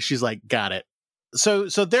security. She's like, got it. So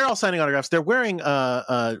they're all signing autographs. They're wearing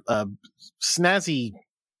snazzy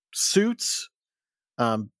suits,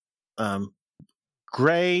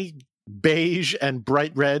 gray, beige, and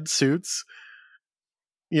bright red suits.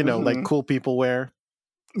 You know, like cool people wear.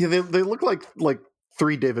 Yeah, they look like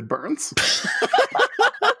three David Byrnes.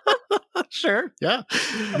 Sure, yeah.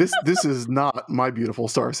 This is not My Beautiful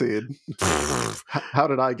Starseed. How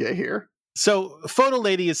did I get here? So, Photo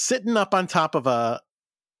Lady is sitting up on top of a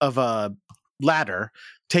ladder,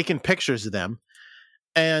 taking pictures of them,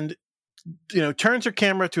 and turns her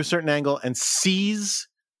camera to a certain angle and sees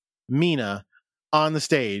Mina on the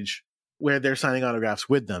stage where they're signing autographs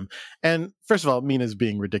with them. And first of all, Mina's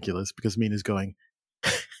being ridiculous because Mina's going,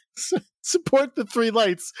 support the Three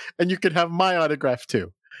Lights, and you can have my autograph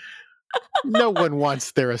too. No one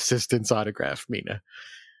wants their assistant's autograph, Mina.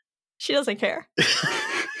 She doesn't care.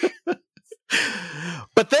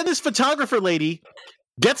 But then this photographer lady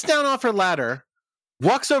gets down off her ladder,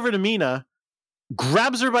 walks over to Mina,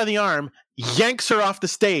 grabs her by the arm, yanks her off the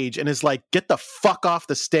stage, and is like, get the fuck off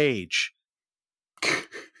the stage.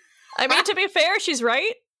 I mean, to be fair, she's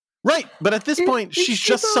right. Right, but at this point, she's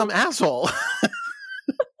just some asshole.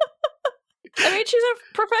 I mean, she's a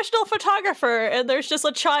professional photographer, and there's just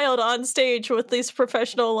a child on stage with these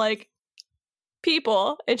professional,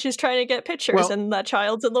 people, and she's trying to get pictures, and that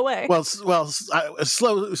child's in the way. Well,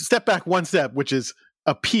 step back one step, which is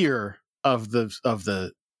a peer of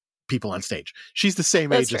the people on stage. She's the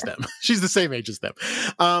same age as them. She's the same age as them.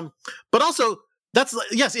 But also,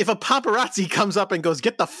 yes, if a paparazzi comes up and goes,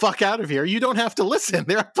 get the fuck out of here, you don't have to listen.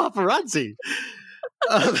 They're a paparazzi.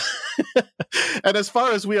 And as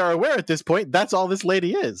far as we are aware at this point, that's all this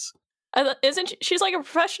lady is. She's like a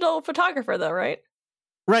professional photographer, though, right?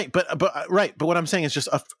 Right, but what I'm saying is just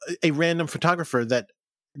a random photographer that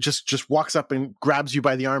just walks up and grabs you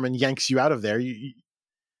by the arm and yanks you out of there.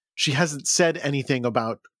 She hasn't said anything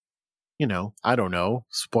about, I don't know,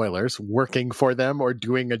 spoilers, working for them or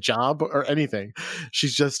doing a job or anything.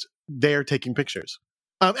 She's just there taking pictures.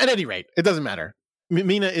 At any rate, it doesn't matter.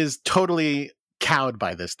 Mina is totally cowed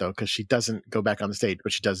by this, though, because she doesn't go back on the stage,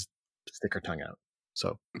 but she does stick her tongue out.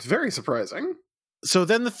 So it's very surprising. So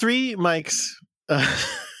then the three mics,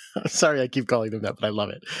 sorry I keep calling them that, but I love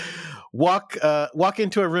it, walk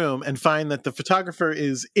into a room and find that the photographer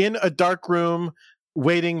is in a dark room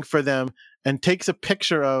waiting for them and takes a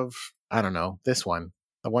picture of, I don't know, this one,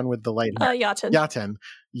 the one with the light. Yaten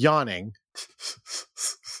yawning.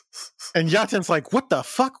 And Yaten's like, what the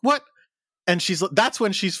fuck? What? And that's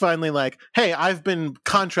when she's finally like, hey, I've been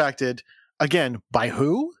contracted again. By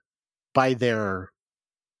who? By their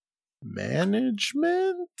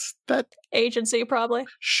management? That agency, probably.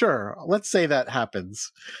 Sure. Let's say that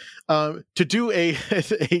happens. To do a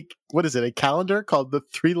what is it? A calendar called the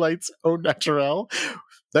Three Lights Au Naturel.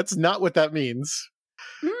 That's not what that means.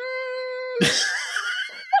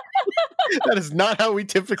 That is not how we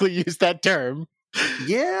typically use that term.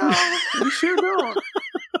 Yeah, we sure don't.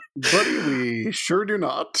 Buddy, we sure do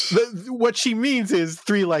not. What she means is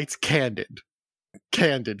Three Lights candid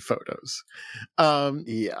photos.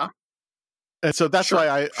 Yeah. And so that's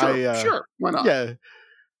why sure, why not? Yeah.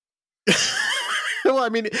 Well, I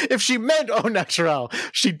mean, if she meant au naturel,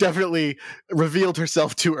 she definitely revealed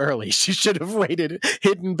herself too early. She should have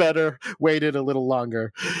hidden better, waited a little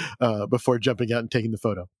longer before jumping out and taking the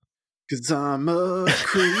photo. 'Cause I'm a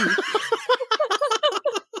creep.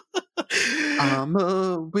 I'm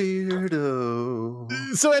a weirdo.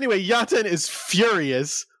 So anyway, Yaten is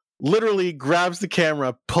furious, literally grabs the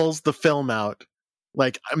camera, pulls the film out.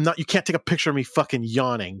 Like, you can't take a picture of me fucking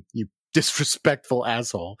yawning, you disrespectful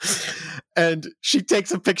asshole. And she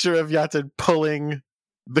takes a picture of Yaten pulling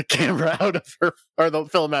the camera out of her, or the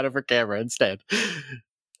film out of her camera instead.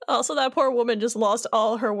 Also, that poor woman just lost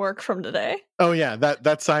all her work from today. Oh yeah,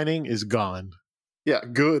 that signing is gone. Yeah,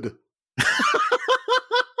 good.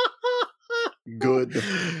 Good.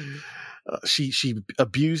 She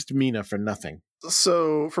abused Mina for nothing.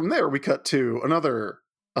 So from there, we cut to another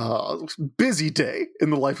busy day in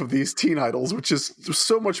the life of these teen idols, which is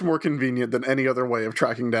so much more convenient than any other way of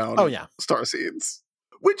tracking down star seeds.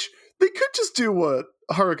 Which they could just do what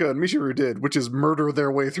Haruka and Michiru did, which is murder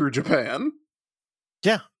their way through Japan.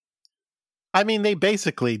 Yeah. I mean, they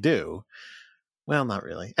basically do. Well, not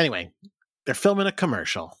really. Anyway, they're filming a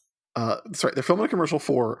commercial. That's right. They're filming a commercial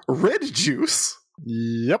for Red Juice.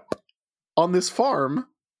 Yep. On this farm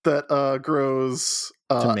that grows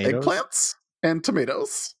eggplants and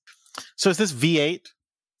tomatoes. So is this V8?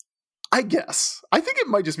 I guess. I think it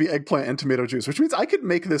might just be eggplant and tomato juice, which means I could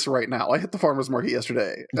make this right now. I hit the farmer's market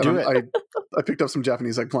yesterday, and I picked up some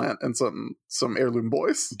Japanese eggplant and some heirloom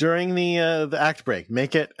boys. During the act break,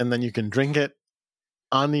 make it, and then you can drink it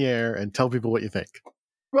on the air and tell people what you think.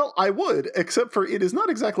 Well, I would, except for it is not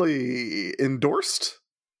exactly endorsed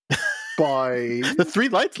by... The Three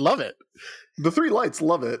Lights love it. The Three Lights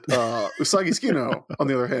love it. Usagi Tsukino, on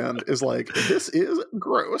the other hand, is like, this is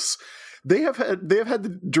gross. They have had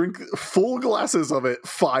to drink full glasses of it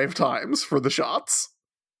 5 times for the shots.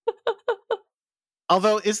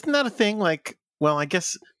 Although, isn't that a thing? Like, well, I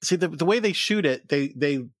guess, see, the way they shoot it,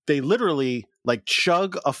 they literally like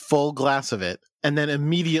chug a full glass of it and then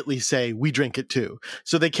immediately say, we drink it too.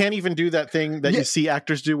 So they can't even do that thing that you see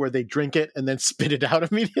actors do where they drink it and then spit it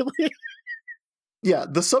out immediately. Yeah,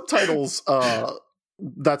 the subtitles,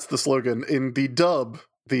 that's the slogan. In the dub,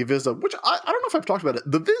 the Viz dub, which I don't know if I've talked about it.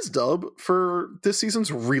 The Viz dub for this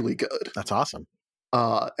season's really good. That's awesome.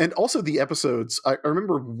 And also the episodes, I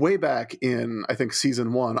remember way back in, I think,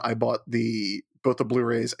 season 1, I bought both the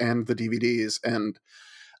Blu-rays and the DVDs, and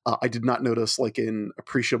I did not notice like an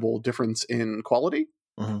appreciable difference in quality.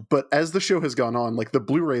 Mm-hmm. But as the show has gone on, like the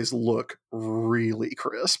Blu-rays look really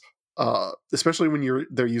crisp, especially when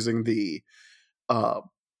they're using the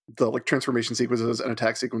like transformation sequences and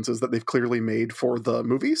attack sequences that they've clearly made for the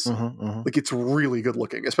movies. Mm-hmm, mm-hmm. Like it's really good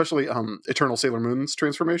looking, especially Eternal Sailor Moon's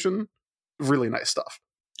transformation. Really nice stuff.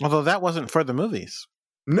 Although that wasn't for the movies.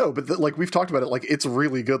 No, but like we've talked about it, like it's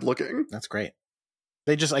really good looking. That's great.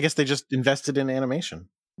 I guess they just invested in animation.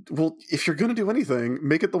 Well, if you're going to do anything,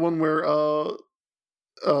 make it the one where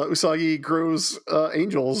Usagi grows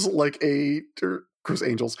angels like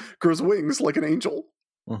grows wings like an angel.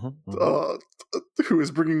 Mm-hmm, mm-hmm. Who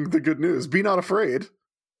is bringing the good news? Be not afraid,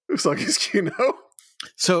 Usagi Tsukino.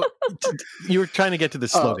 So you were trying to get to the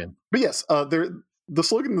slogan, but yes, the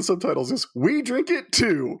slogan in the subtitles is "We drink it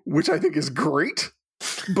too," which I think is great,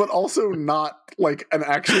 but also not like an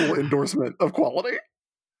actual endorsement of quality.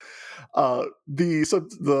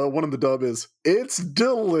 The one in the dub is "It's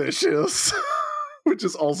delicious," which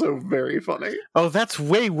is also very funny. Oh, that's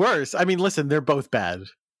way worse. I mean, listen, they're both bad.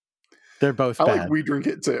 They're both bad. I like "We Drink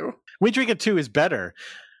It Too." "We Drink It Too" is better.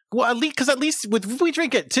 Well, at least with "We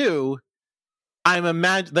Drink It Too," I'm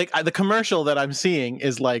like the commercial that I'm seeing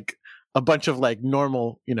is like a bunch of like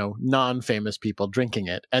normal, non-famous people drinking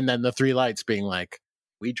it, and then the Three Lights being like,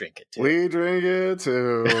 "We drink it too. We drink it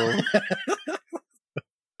too."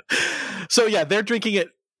 So yeah, they're drinking it.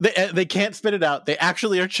 They can't spit it out. They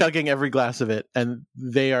actually are chugging every glass of it, and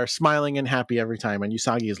they are smiling and happy every time. And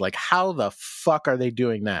Usagi is like, "How the fuck are they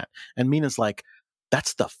doing that?" And Mina's like,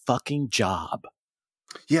 "That's the fucking job."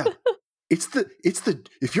 Yeah, it's the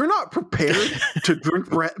if you're not prepared to drink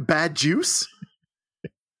bad juice,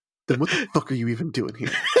 then what the fuck are you even doing here?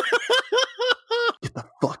 Get the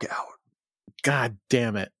fuck out. God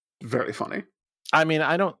damn it. Very funny. I mean,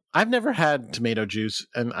 I've never had tomato juice,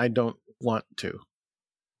 and I don't want to.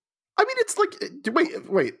 I mean, it's like,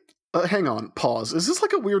 wait, hang on, pause. Is this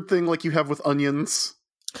like a weird thing like you have with onions?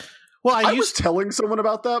 Well, I was telling someone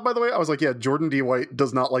about that, by the way. I was like, yeah, Jordan D. White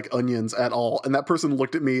does not like onions at all. And that person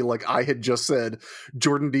looked at me like I had just said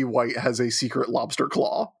Jordan D. White has a secret lobster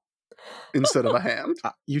claw instead of a hand.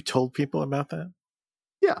 You told people about that?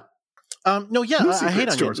 Yeah. No, yeah, I hate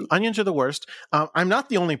onions. Jordan. Onions are the worst. I'm not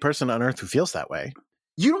the only person on earth who feels that way.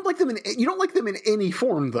 You don't like them in any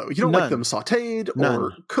form, though. You don't like them sautéed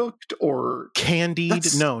or cooked or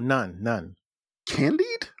candied. No, none.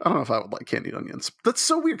 Candied? I don't know if I would like candied onions. That's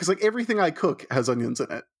so weird because like everything I cook has onions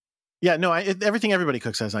in it. Yeah, no, everything everybody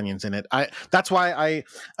cooks has onions in it. That's why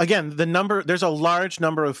there's a large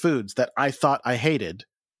number of foods that I thought I hated,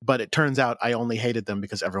 but it turns out I only hated them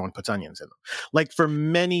because everyone puts onions in them. Like for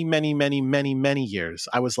many, many, many, many, many years,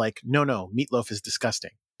 I was like, no, meatloaf is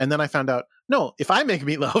disgusting. And then I found out, no, if I make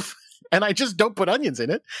meatloaf and I just don't put onions in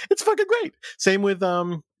it, it's fucking great. Same with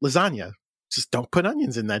lasagna. Just don't put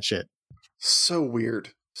onions in that shit. So weird.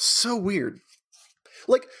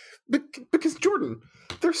 Like, because Jordan,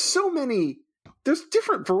 there's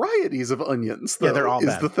different varieties of onions, though, they're all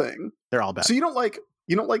bad. The thing. They're all bad. So you don't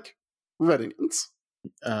like red onions?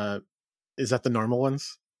 Is that the normal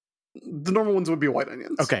ones? The normal ones would be white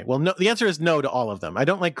onions. Okay, well, no. The answer is no to all of them. I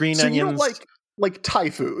don't like green onions. So you don't like Thai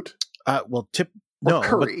food? No,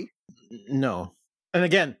 curry. No. And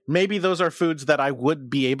again, maybe those are foods that I would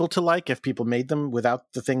be able to like if people made them without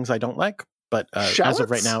the things I don't like. But as of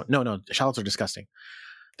right now, no, shallots are disgusting.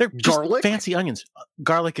 They're just garlic? Fancy onions.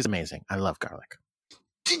 Garlic is amazing. I love garlic.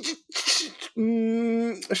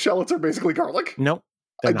 Shallots are basically garlic? Nope.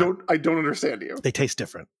 I don't understand you. They taste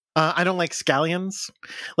different. I don't like scallions.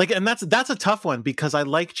 And that's a tough one because I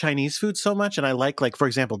like Chinese food so much, and I like for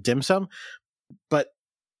example, dim sum. But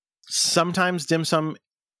sometimes dim sum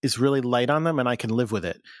is really light on them, and I can live with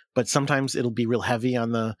it. But sometimes it'll be real heavy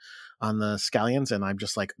on the scallions, and I'm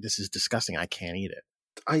just like, this is disgusting. I can't eat it.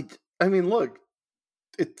 I mean, look,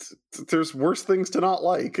 there's worse things to not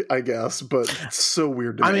like, I guess, but it's so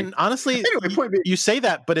weird to me. I mean, honestly, anyway, point being, you say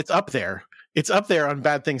that, but it's up there. It's up there on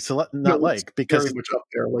bad things to not like because very much up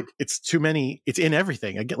there. Like it's too many. It's in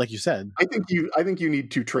everything. Again, like you said. I think you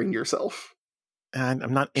need to train yourself. And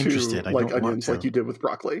I'm not interested. I don't onions want to. like you did with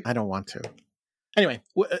broccoli. I don't want to. Anyway.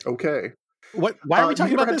 Okay. Why are we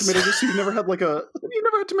talking about this? Tomato juice? You've never had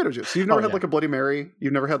tomato juice. You've never had like a Bloody Mary.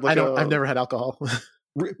 You've never had I've never had alcohol.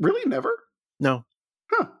 Really? Never? No.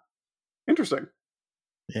 Huh. Interesting.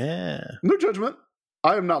 Yeah. No judgment.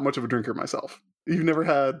 I am not much of a drinker myself. You've never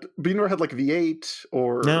had like V8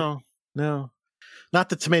 or No, not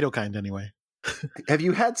the tomato kind anyway. Have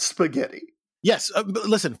you had spaghetti? Yes.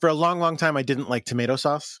 Listen, for a long, long time, I didn't like tomato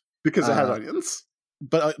sauce because it had onions.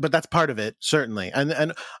 But that's part of it, certainly.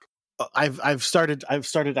 And I've started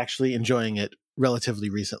actually enjoying it relatively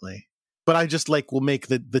recently. But I just will make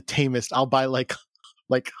the tamest. I'll buy like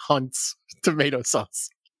Hunt's tomato sauce,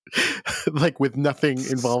 with nothing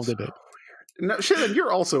involved in it. Now, Shannon,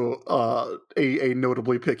 you're also a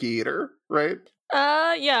notably picky eater, right?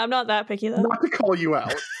 Yeah, I'm not that picky though. Not to call you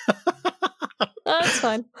out. That's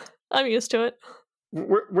fine. I'm used to it.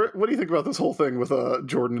 What do you think about this whole thing with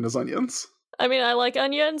Jordan and his onions? I mean, I like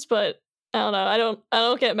onions, but I don't know. I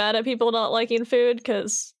don't get mad at people not liking food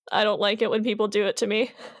because I don't like it when people do it to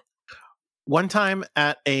me. One time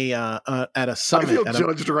at a summit, I feel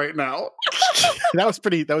judged right now. that was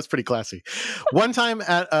pretty classy. One time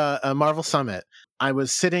at a Marvel Summit, I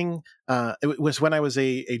was sitting. It was when I was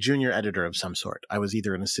a junior editor of some sort. I was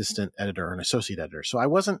either an assistant editor or an associate editor, so I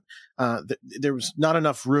wasn't. There was not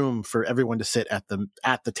enough room for everyone to sit at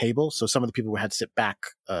the table. So some of the people had to sit back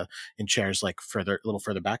in chairs, a little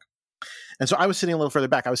further back. And so I was sitting a little further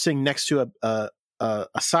back. I was sitting next to a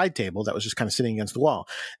side table that was just kind of sitting against the wall.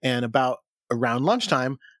 And around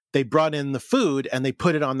lunchtime, they brought in the food and they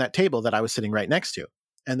put it on that table that I was sitting right next to.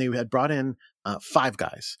 And they had brought in 5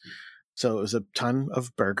 Guys. So it was a ton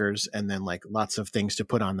of burgers and then lots of things to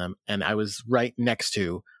put on them. And I was right next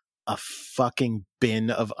to a fucking bin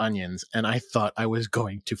of onions. And I thought I was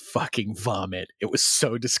going to fucking vomit. It was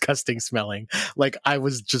so disgusting smelling. I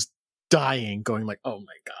was just dying, going oh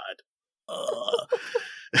my God.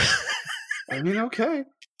 I mean, okay.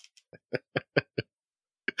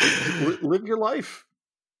 Live your life,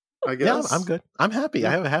 I guess. Yeah, I'm good. I'm happy. Yeah.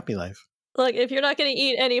 I have a happy life. If you're not going to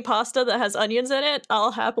eat any pasta that has onions in it,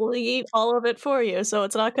 I'll happily eat all of it for you, so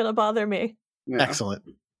it's not going to bother me. Yeah. Excellent.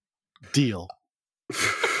 Deal.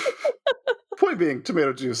 Point being,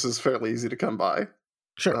 tomato juice is fairly easy to come by.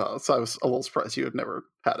 Sure. So I was a little surprised you had never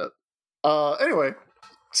had it. Anyway,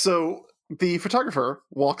 so the photographer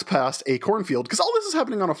walks past a cornfield, because all this is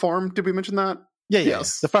happening on a farm. Did we mention that? Yeah.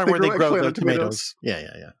 Yes. The farm where they grow the tomatoes. Yeah.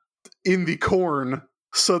 In the corn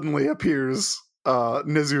suddenly appears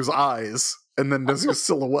Nezu's eyes, and then Nezu's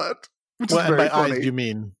silhouette. Which is very by funny. eyes, you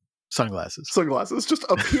mean sunglasses. Sunglasses, just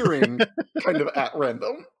appearing kind of at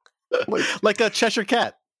random. Like a Cheshire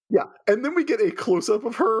cat. Yeah. And then we get a close-up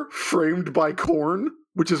of her framed by corn,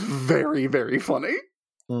 which is very, very funny.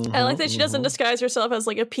 I like that she doesn't disguise herself as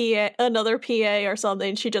like a PA, another PA or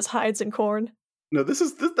something. She just hides in corn. No, that's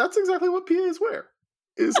exactly what PAs wear.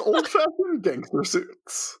 Is old-fashioned gangster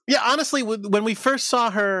suits. Yeah, honestly, when we first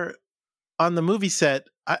saw her on the movie set,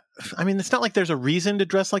 I mean, it's not like there's a reason to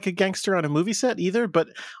dress like a gangster on a movie set either, but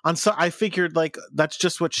I figured like that's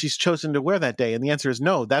just what she's chosen to wear that day, and the answer is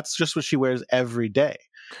no. That's just what she wears every day.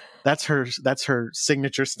 That's her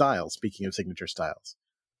signature style. Speaking of signature styles,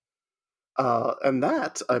 and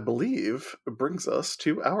that, I believe, brings us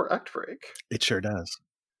to our act break. It sure does.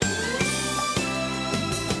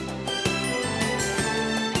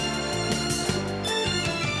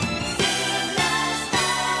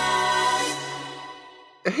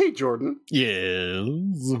 Hey, Jordan.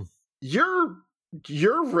 Yes.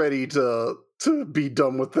 You're ready to be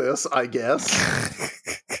done with this, I guess.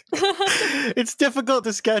 It's difficult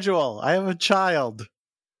to schedule. I have a child.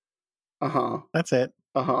 That's it.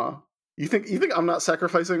 You think I'm not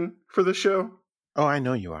sacrificing for this show? Oh, I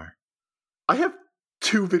know you are. I have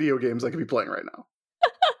 2 video games I could be playing right now.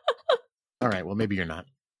 All right, well, maybe you're not.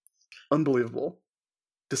 Unbelievable.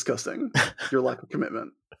 Disgusting. Your lack of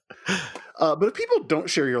commitment. But if people don't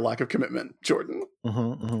share your lack of commitment, Jordan,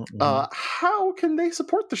 how can they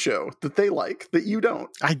support the show that they like that you don't?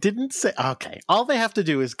 I didn't say. Okay. All they have to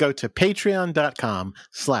do is go to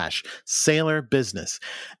patreon.com/sailorbusiness.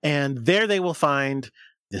 And there they will find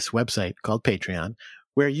this website called Patreon,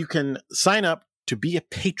 where you can sign up to be a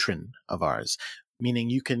patron of ours, meaning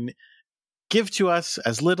you can give to us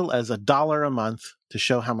as little as $1 a month to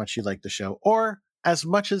show how much you like the show, or as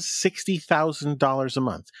much as $60,000 a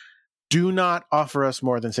month. Do not offer us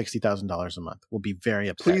more than $60,000 a month. We'll be very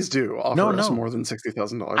upset. Please do offer us more than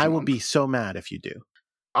 $60,000 I will be so mad if you do.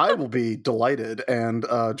 I will be delighted, and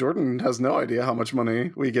Jordan has no idea how much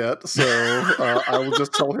money we get, so I will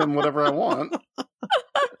just tell him whatever I want.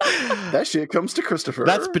 That shit comes to Christopher.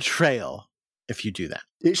 That's betrayal if you do that.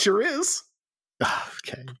 It sure is.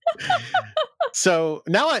 Okay. So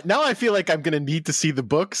now I feel like I'm going to need to see the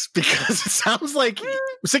books, because it sounds like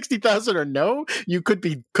 60,000 or no, you could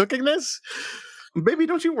be cooking this. Baby,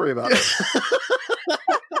 don't you worry about it.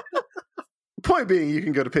 Point being, you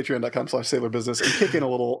can go to patreon.com/sailorbusiness and kick in a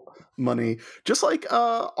little money, just like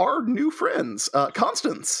our new friends.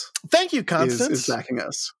 Constance. Thank you, Constance. Is backing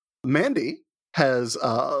us. Mandy has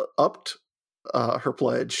upped her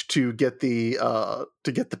pledge to get the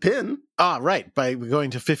pin. Right. By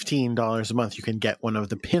going to $15 a month, you can get one of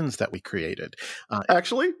the pins that we created.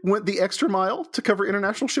 Actually, went the extra mile to cover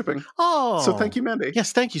international shipping. Oh, so thank you, Mandy.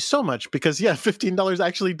 Yes, thank you so much. Because $15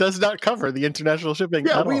 actually does not cover the international shipping.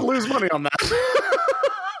 Yeah, we lose money on that.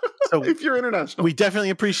 So if you're international, we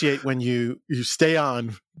definitely appreciate when you stay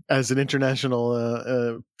on as an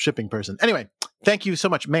international shipping person. Anyway, thank you so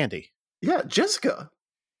much, Mandy. Yeah, Jessica.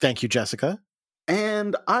 Thank you, Jessica.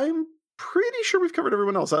 And I'm pretty sure we've covered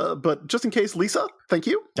everyone else, but just in case, Lisa, thank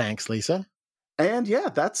you. Thanks, Lisa. And yeah,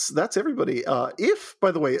 that's everybody. If,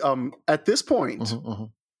 by the way, at this point,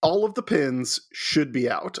 all of the pins should be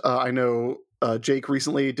out. I know Jake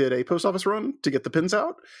recently did a post office run to get the pins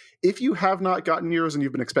out. If you have not gotten yours and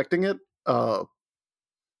you've been expecting it,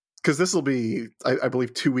 because this will be, I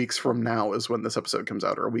believe, 2 weeks from now is when this episode comes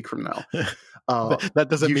out, or a week from now. That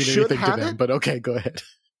doesn't mean anything to them, but okay, go ahead.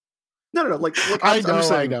 No. Like I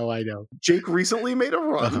know. Jake recently made a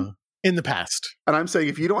run in the past, and I'm saying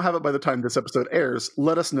if you don't have it by the time this episode airs,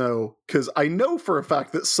 let us know, because I know for a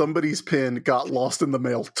fact that somebody's pin got lost in the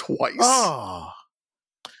mail twice.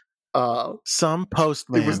 Some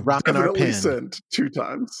postman it was rocking our pin. Sent 2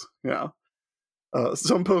 times. Yeah,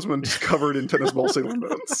 some postman just covered in tennis ball Sailor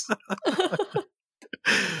Moons.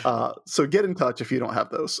 So get in touch if you don't have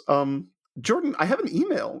those. Jordan, I have an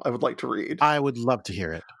email I would like to read. I would love to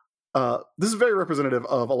hear it. This is very representative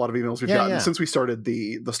of a lot of emails we've gotten since we started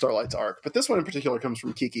the Starlights arc. But this one in particular comes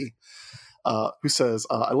from Kiki, who says,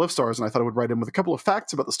 I love stars, and I thought I would write in with a couple of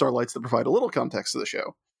facts about the Starlights that provide a little context to the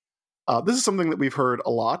show. This is something that we've heard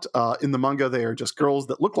a lot. In the manga, they are just girls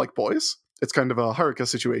that look like boys. It's kind of a Haruka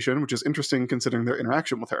situation, which is interesting considering their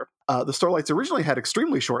interaction with her. The Starlights originally had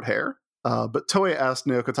extremely short hair, but Toei asked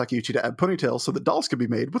Naoko Takeuchi to add ponytails so that dolls could be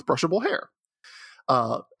made with brushable hair.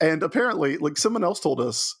 And apparently, like, someone else told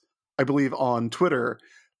us, I believe on Twitter,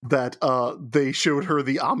 that they showed her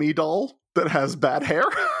the Ami doll that has bad hair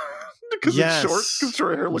because it's short. Because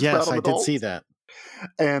short hair looks bad on the dolls. I did see that.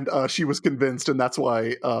 And she was convinced, and that's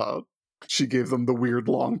why she gave them the weird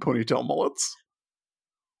long ponytail mullets,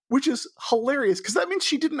 which is hilarious because that means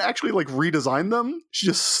she didn't actually like redesign them. She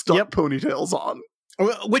just stuck ponytails on,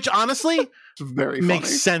 which honestly very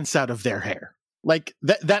makes sense out of their hair. Like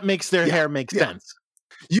that makes their hair make sense.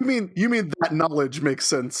 You mean that knowledge makes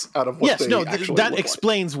sense out of what they actually that look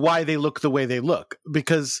explains why they look the way they look,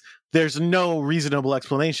 because there's no reasonable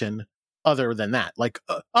explanation other than that. Like,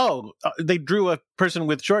 they drew a person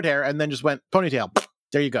with short hair and then just went ponytail.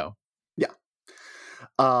 There you go. Yeah.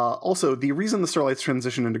 Also, the reason the Starlights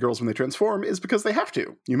transition into girls when they transform is because they have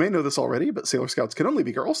to. You may know this already, but Sailor Scouts can only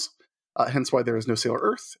be girls. Hence why there is no Sailor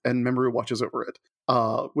Earth, and Memoru watches over it.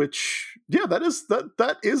 Which, yeah,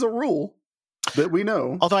 that is a rule that we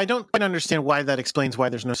know. Although I don't quite understand why that explains why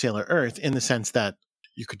there's no Sailor Earth, in the sense that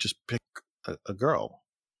you could just pick a girl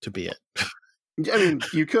to be it. I mean,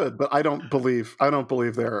 you could, but I don't believe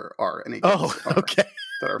there are any girls okay.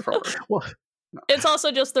 that are from Earth. Well, no. It's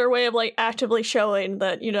also just their way of like actively showing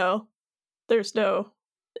that, you know, there's no,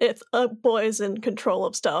 if a boy's in control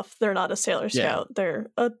of stuff, they're not a Sailor Scout. Yeah. They're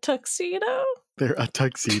a tuxedo. They're a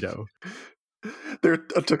tuxedo. They're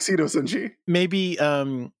a tuxedo Senshi. Maybe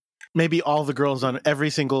all the girls every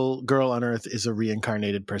single girl on Earth is a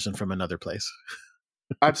reincarnated person from another place.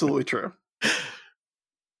 Absolutely true.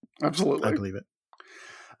 Absolutely. I believe it.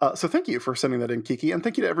 So thank you for sending that in, Kiki, and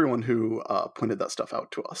thank you to everyone who pointed that stuff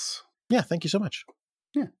out to us. Yeah, thank you so much.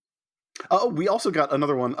 Yeah. We also got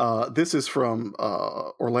another one. This is from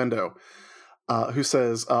Orlando, who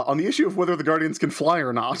says, on the issue of whether the Guardians can fly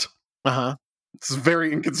or not. Uh-huh. It's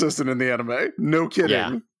very inconsistent in the anime. No kidding.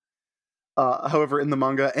 Yeah. However, in the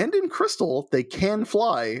manga and in Crystal, they can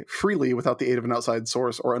fly freely without the aid of an outside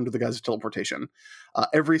source or under the guise of teleportation.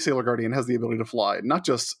 Every Sailor Guardian has the ability to fly, not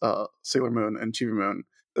just Sailor Moon and Chibi Moon.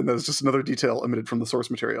 And that's just another detail omitted from the source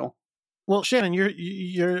material. Well, Shannon,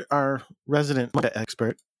 you're our resident manga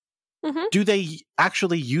expert. Mm-hmm. Do they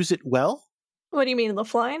actually use it well? What do you mean, the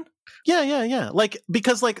flying? Yeah. Like,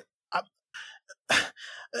 because like,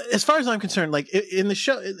 as far as I'm concerned, like in the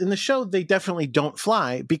show, they definitely don't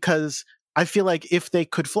fly, because I feel like if they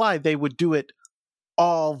could fly, they would do it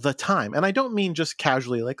all the time. And I don't mean just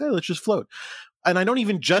casually, like, oh, let's just float. And I don't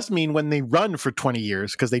even just mean when they run for 20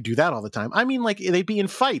 years, because they do that all the time. I mean, like, they'd be in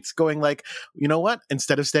fights going like, you know what?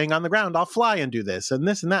 Instead of staying on the ground, I'll fly and do this and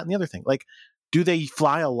this and that and the other thing. Like, do they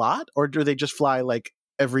fly a lot, or do they just fly like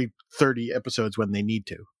every 30 episodes when they need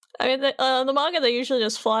to? I mean, the manga, they usually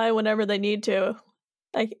just fly whenever they need to.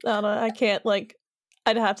 I don't know, I can't, like,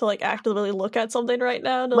 I'd have to like actively look at something right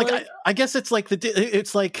now to, like I guess it's like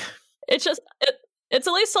it's just it's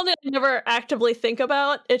at least something I never actively think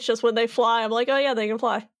about. It's just when they fly, I'm like, oh yeah, they can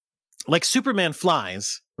fly. Like Superman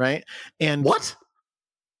flies, right? And what?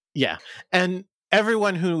 Yeah, and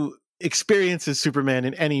everyone who experiences Superman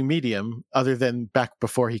in any medium other than back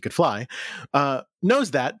before he could fly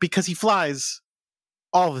knows that, because he flies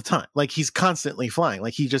all the time. Like, he's constantly flying.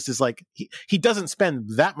 Like, he just is like, he doesn't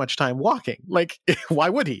spend that much time walking. Like, why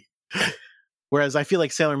would he? Whereas I feel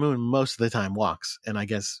like Sailor Moon most of the time walks, and I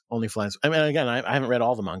guess only flies. I mean, again, I haven't read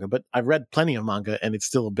all the manga, but I've read plenty of manga, and it's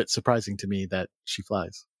still a bit surprising to me that she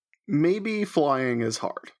flies. Maybe flying is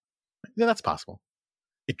hard. Yeah, that's possible.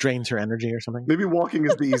 It drains her energy or something. Maybe walking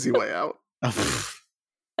is the easy way out.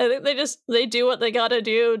 I think they do what they gotta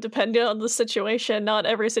do depending on the situation. Not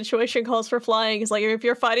every situation calls for flying. It's like, if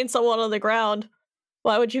you're fighting someone on the ground,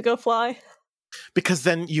 why would you go fly? Because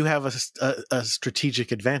then you have a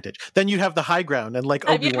strategic advantage. Then you have the high ground, and like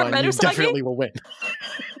Obi-Wan, you definitely will win.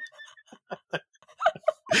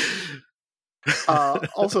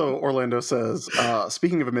 Also, Orlando says,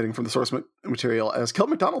 speaking of omitting from the source material, as Kel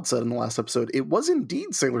McDonald said in the last episode, it was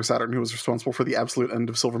indeed Sailor Saturn who was responsible for the absolute end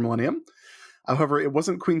of Silver Millennium. However, it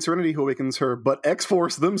wasn't Queen Serenity who awakens her, but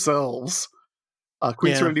X-Force themselves.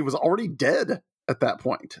 Queen Serenity was already dead at that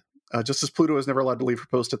point. Just as Pluto is never allowed to leave her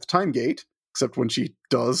post at the Time Gate, except when she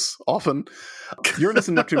does, often, Uranus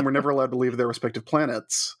and Neptune were never allowed to leave their respective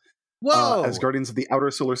planets. Whoa! As guardians of the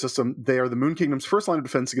outer solar system, they are the Moon Kingdom's first line of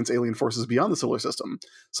defense against alien forces beyond the solar system,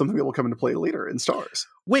 something that will come into play later in Stars.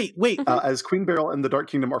 Wait. As Queen Beryl and the Dark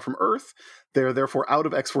Kingdom are from Earth, they are therefore out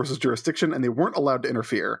of X-Force's jurisdiction, and they weren't allowed to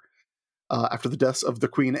interfere. After the deaths of the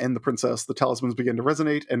Queen and the Princess, the talismans began to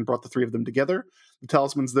resonate and brought the three of them together. The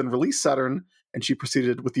talismans then released Saturn, and she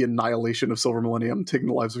proceeded with the annihilation of Silver Millennium, taking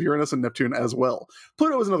the lives of Uranus and Neptune as well.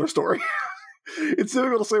 Pluto is another story. It's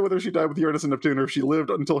difficult to say whether she died with Uranus and Neptune or if she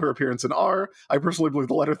lived until her appearance in R. I personally believe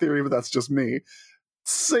the latter theory, but that's just me.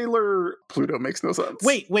 Sailor Pluto makes no sense.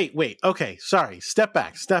 Wait. Okay, sorry. Step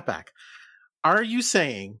back. Are you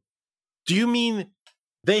saying, do you mean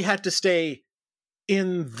they had to stay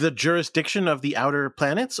in the jurisdiction of the outer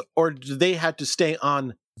planets, or do they had to stay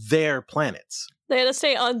on their planets? They had to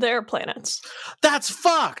stay on their planets. That's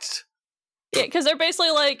fucked! Yeah, because they're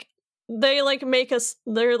basically like, they like make us,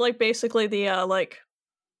 they're like basically the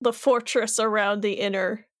the fortress around the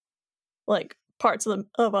inner like parts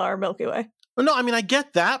of our Milky Way. Well, no, I mean I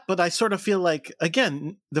get that, but I sort of feel like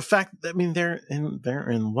again the fact I mean they're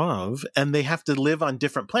in love and they have to live on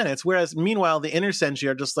different planets, whereas meanwhile the Inner Senshi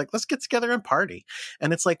are just like let's get together and party,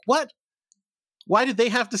 and it's like what? Why did they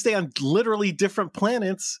have to stay on literally different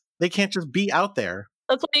planets? They can't just be out there.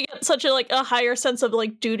 That's why you get such a higher sense of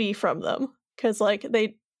like duty from them because like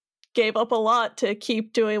they gave up a lot to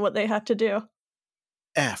keep doing what they have to do.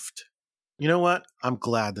 Effed. You know what? I'm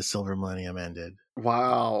glad the Silver Millennium ended.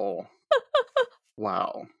 Wow.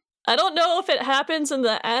 Wow. I don't know if it happens in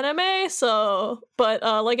the anime, but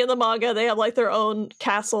like in the manga, they have like their own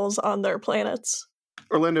castles on their planets.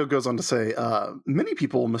 Orlando goes on to say, many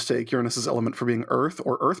people mistake Uranus's element for being Earth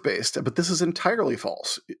or Earth-based, but this is entirely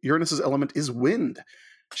false. Uranus's element is wind.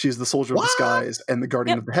 She is the soldier of the skies and the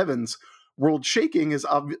guardian of the heavens. World shaking is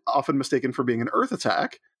often mistaken for being an Earth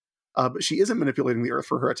attack, but she isn't manipulating the Earth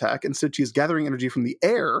for her attack. Instead, she's gathering energy from the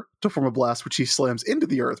air to form a blast, which she slams into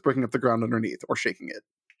the Earth, breaking up the ground underneath or shaking it.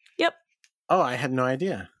 Yep. Oh, I had no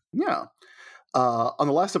idea. Yeah. On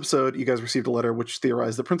the last episode, you guys received a letter which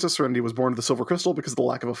theorized that Princess Serenity was born to the Silver Crystal because of the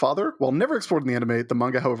lack of a father. While never explored in the anime, the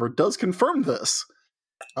manga, however, does confirm this.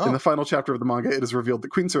 Oh. In the final chapter of the manga, it is revealed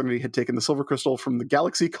that Queen Serenity had taken the Silver Crystal from the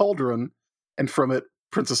Galaxy Cauldron, and from it,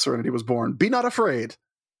 Princess Serenity was born. Be not afraid,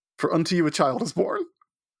 for unto you a child is born.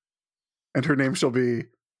 And her name shall be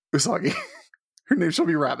Usagi. Her name shall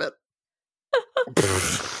be Rabbit.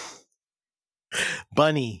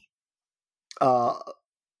 Bunny.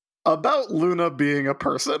 About Luna being a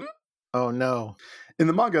person. Oh, no. In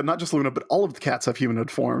the manga, not just Luna, but all of the cats have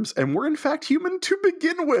humanoid forms, and were in fact human to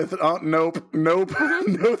begin with. Nope, no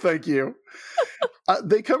thank you.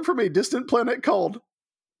 They come from a distant planet called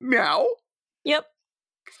Meow. Yep.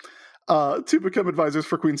 To become advisors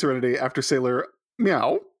for Queen Serenity after Sailor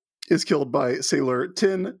Meow is killed by Sailor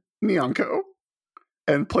Tin Nyanko,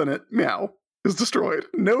 and planet Meow is destroyed.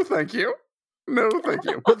 No thank you. No, thank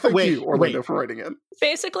you. But thank you, Orlando, for writing in.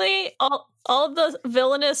 Basically, all of the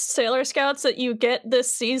villainous Sailor Scouts that you get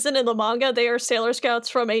this season in the manga, they are Sailor Scouts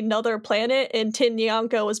from another planet, and Tin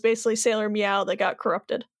Nyanko was basically Sailor Meow that got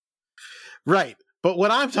corrupted. Right. But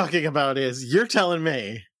what I'm talking about is, you're telling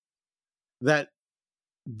me that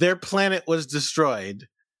their planet was destroyed,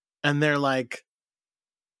 and they're like,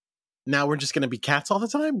 now we're just going to be cats all the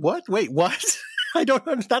time? What? Wait, what? I don't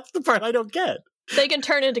know. That's the part I don't get. They can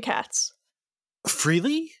turn into cats.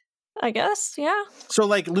 Freely? I guess, yeah. So,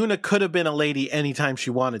 like, Luna could have been a lady anytime she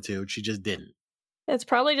wanted to. She just didn't. It's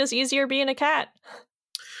probably just easier being a cat.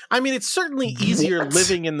 I mean, it's certainly easier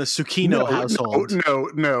living in the Tsukino household.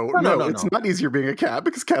 No. It's not easier being a cat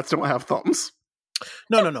because cats don't have thumbs.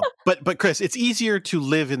 No. But Chris, it's easier to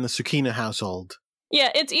live in the Tsukino household. Yeah,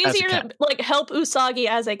 it's easier to like help Usagi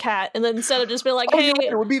as a cat, and then instead of just being like, "Hey,"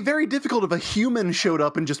 it would be very difficult if a human showed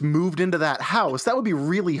up and just moved into that house. That would be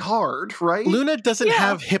really hard, right? Luna doesn't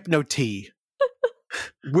have hypno-tea.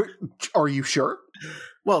 Are you sure?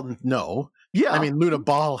 Well, no. Yeah, I mean, Luna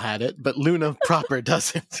Ball had it, but Luna proper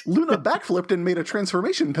doesn't. Luna backflipped and made a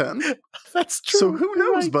transformation pen. That's true. So who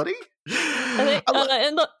knows, buddy? I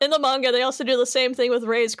think, in the manga, they also do the same thing with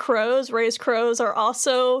raised crows. Raised crows are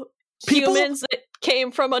also humans that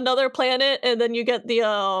came from another planet, and then you get the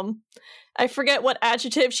I forget what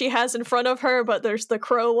adjective she has in front of her, but there's the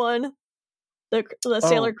crow one, the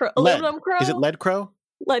sailor crow, aluminum crow. Is it lead crow?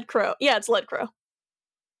 Lead crow. Yeah, it's lead crow,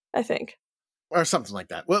 I think, or something like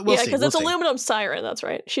that. We'll yeah, because it's aluminum siren. That's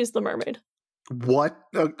right. She's the mermaid. What?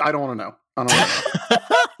 I don't want to know. I don't want to know.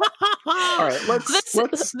 All right,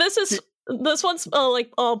 this one's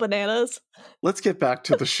like all bananas. Let's get back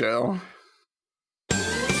to the show.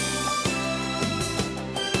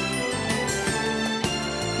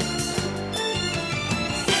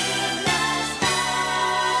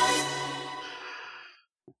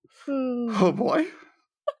 Oh boy.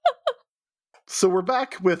 So we're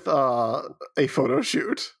back with a photo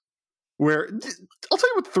shoot where I'll tell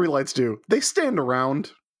you what the Three Lights do. They stand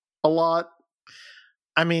around a lot.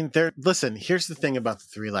 I mean, listen, here's the thing about the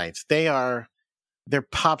Three Lights. They're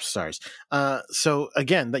pop stars. So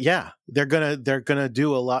again, they're gonna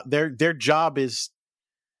do a lot. Their job is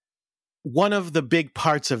one of the big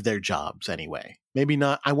parts of their jobs anyway. Maybe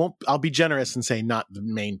not, I'll be generous and say not the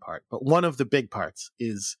main part, but one of the big parts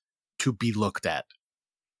is to be looked at.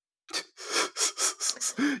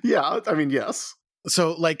 Yeah, I mean, yes.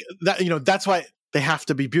 So like that, that's why they have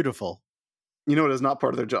to be beautiful. You know what is not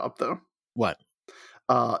part of their job though? What?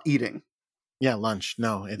 Eating. Yeah, lunch.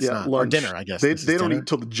 No, it's not. Lunch. Or dinner, I guess. They don't eat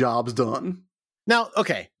till the job's done. Now,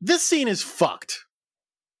 okay, this scene is fucked.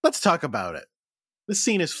 Let's talk about it. This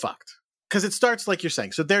scene is fucked. because it starts like you're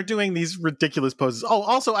saying. So they're doing these ridiculous poses. Oh,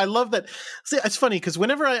 also, I love that. See, it's funny because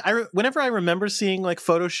whenever I remember seeing like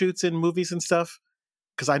photo shoots in movies and stuff,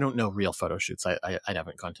 because I don't know real photo shoots. I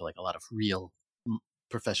haven't gone to like a lot of real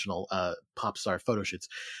professional pop star photo shoots.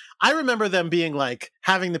 I remember them being like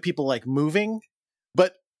having the people like moving,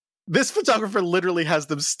 but this photographer literally has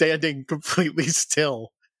them standing completely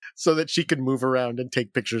still so that she can move around and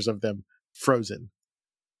take pictures of them frozen.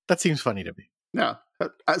 That seems funny to me. Yeah,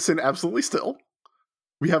 sitting absolutely still.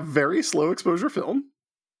 We have very slow exposure film.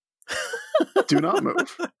 Do not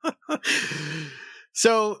move.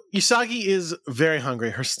 So Usagi is very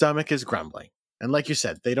hungry. Her stomach is grumbling. And like you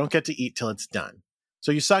said, they don't get to eat till it's done.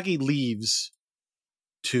 So Usagi leaves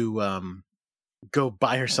to go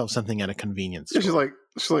buy herself something at a convenience store.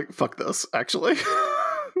 She's like, fuck this, actually.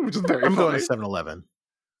 Which is very I'm funny. going to 7-Eleven.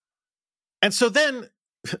 And so then,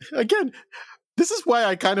 again, this is why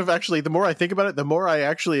I kind of actually, the more I think about it, the more I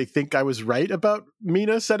actually think I was right about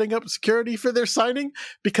Mina setting up security for their signing,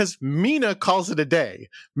 because Mina calls it a day.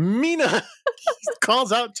 Mina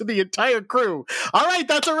calls out to the entire crew. All right,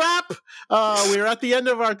 that's a wrap. We're at the end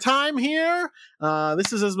of our time here.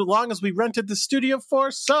 This is as long as we rented the studio for.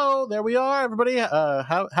 So there we are. Everybody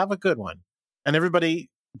have a good one. And everybody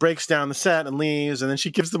breaks down the set and leaves. And then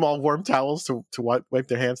she gives them all warm towels to wipe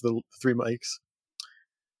their hands, the 3 mics.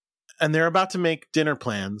 And they're about to make dinner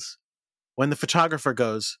plans when the photographer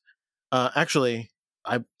goes, actually,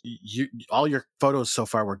 all your photos so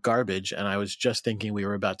far were garbage, and I was just thinking we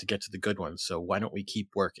were about to get to the good ones, so why don't we keep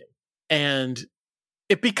working? And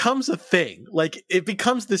it becomes a thing. Like, it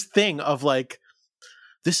becomes this thing of like,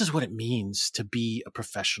 this is what it means to be a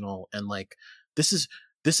professional, and like, this is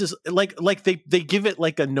like they give it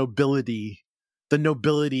like a nobility, the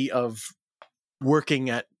nobility of working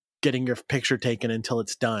at getting your picture taken until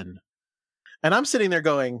it's done. And I'm sitting there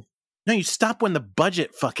going, no, you stop when the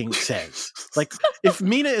budget fucking says. Like, if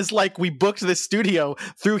Mina is like, we booked this studio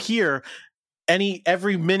through here,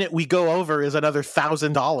 every minute we go over is another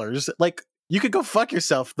 $1,000. Like, you could go fuck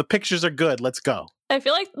yourself. The pictures are good. Let's go. I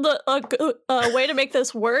feel like the way to make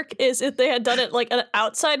this work is if they had done it like an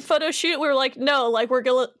outside photo shoot. We were like, no, like we're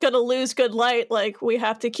gonna lose good light. Like we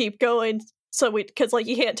have to keep going. So because like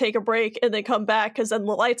you can't take a break and then come back because then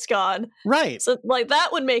the light's gone. Right. So like that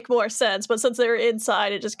would make more sense. But since they're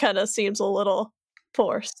inside, it just kind of seems a little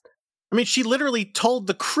forced. I mean, she literally told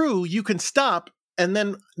the crew, you can stop. And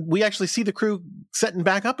then we actually see the crew setting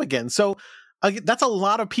back up again. So that's a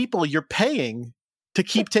lot of people you're paying to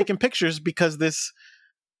keep taking pictures because this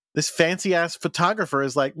fancy ass photographer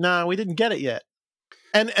is like, nah, we didn't get it yet.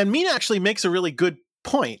 And Mina actually makes a really good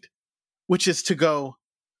point, which is to go,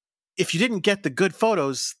 if you didn't get the good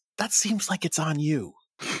photos, that seems like it's on you.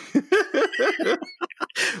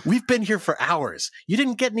 We've been here for hours. You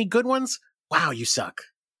didn't get any good ones? Wow, you suck.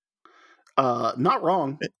 Not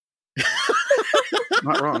wrong.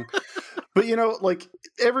 Not wrong. But, you know, like,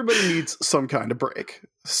 everybody needs some kind of break.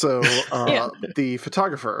 So the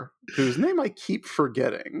photographer, whose name I keep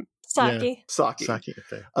forgetting. Saki. Okay.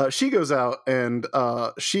 She goes out and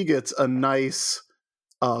she gets a nice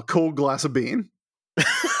cold glass of bean.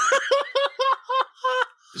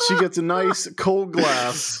 She gets a nice cold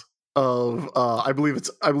glass of I believe it's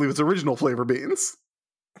original flavor beans.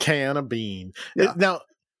 Can of bean. Yeah. Now,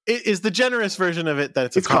 is the generous version of it that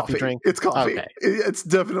it's a coffee drink? It's coffee. Okay. It's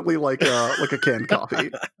definitely like a canned coffee.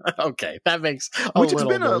 Okay, that makes which has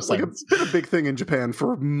been a big thing in Japan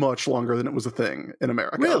for much longer than it was a thing in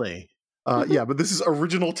America. Really? Yeah, but this is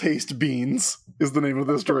Original Taste Beans is the name of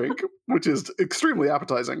this drink, which is extremely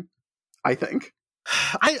appetizing, I think.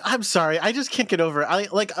 I'm sorry, I just can't get over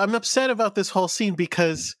it. I'm upset about this whole scene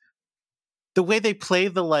because the way they play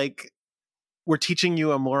the like we're teaching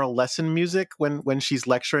you a moral lesson music when she's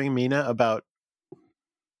lecturing Mina about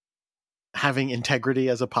having integrity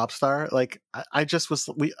as a pop star. Like I guess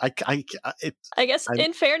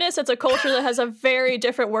in fairness, it's a culture that has a very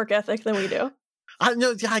different work ethic than we do.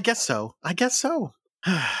 I guess so.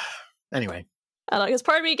 Anyway. I don't know, because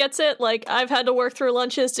part of me gets it. Like, I've had to work through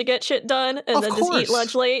lunches to get shit done and then just eat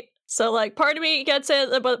lunch late. So, like, part of me gets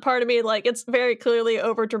it, but part of me, like, it's very clearly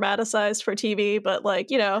over dramatized for TV. But,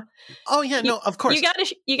 like, you know. Oh yeah, no, of course.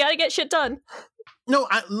 You gotta get shit done. No,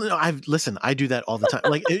 listen. I do that all the time.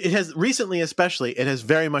 Like, it has recently, especially, it has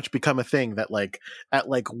very much become a thing that, like, at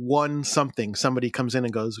like 1 something, somebody comes in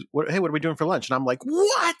and goes, "Hey, what are we doing for lunch?" And I'm like,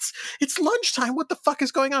 "What? It's lunchtime. What the fuck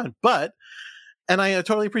is going on?" And I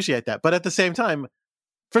totally appreciate that. But at the same time,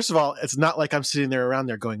 first of all, it's not like I'm sitting there around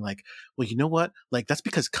there going like, well, you know what? Like, that's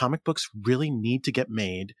because comic books really need to get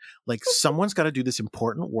made. Like, someone's got to do this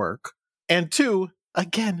important work. And 2,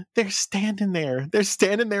 again, they're standing there. They're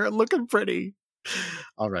standing there and looking pretty.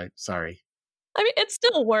 All right, sorry. I mean, it's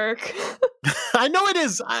still work. I know it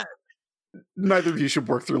is. Neither of you should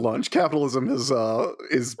work through lunch. Capitalism is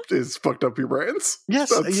fucked up your brains.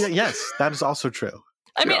 Yes, yes, that is also true.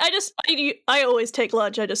 I mean, I always take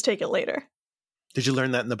lunch. I just take it later. Did you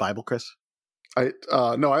learn that in the Bible, Chris?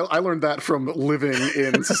 No, I learned that from living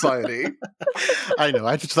in society. I know.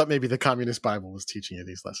 I just thought maybe the Communist Bible was teaching you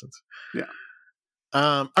these lessons. Yeah.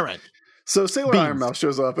 All right. So Sailor Ironmouse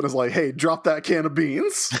shows up and is like, "Hey, drop that can of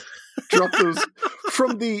beans. Drop those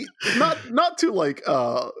from the not to like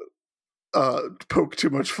poke too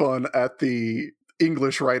much fun at the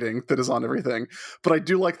English writing that is on everything, but I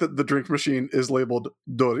do like that the drink machine is labeled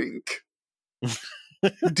Dorink."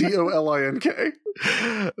 DOLINK.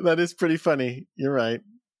 That is pretty funny. You're right.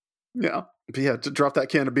 Yeah. But yeah, to drop that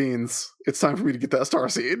can of beans, it's time for me to get that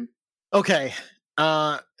starseed. Okay.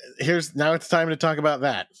 Now it's time to talk about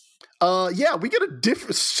that. Yeah, we get a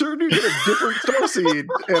different starseed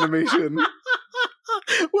animation.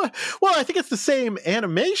 Well, I think it's the same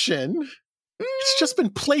animation. It's just been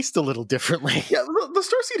placed a little differently. Yeah, the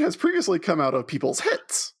starseed has previously come out of people's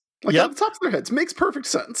heads. Like out of the tops of their heads. Makes perfect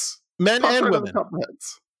sense. Men and women.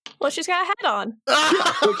 Well, she's got a hat on.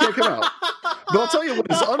 Yeah, so it can't come out. But I'll tell you what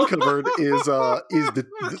is uncovered is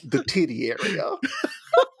the titty area.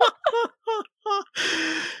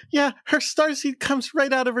 Yeah, her starseed comes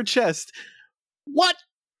right out of her chest. What?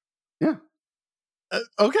 Yeah.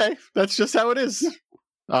 Okay, that's just how it is. Yeah.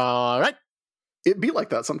 All right. It'd be like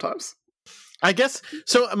that sometimes. I guess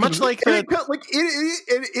so. Much like it.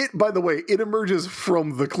 By the way, it emerges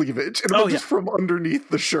from the cleavage. It emerges from underneath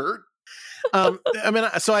the shirt. I mean,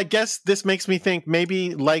 so I guess this makes me think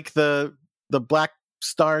maybe like the black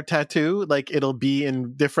star tattoo, like it'll be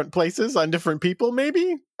in different places on different people.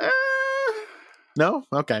 Maybe. No.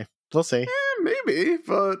 Okay, we'll see. Maybe,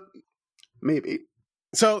 but maybe.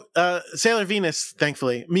 So Sailor Venus,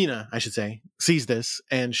 thankfully, Mina, I should say, sees this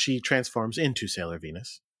and she transforms into Sailor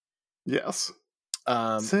Venus. Yes.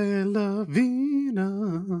 Sailor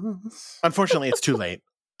Venus. Unfortunately, it's too late.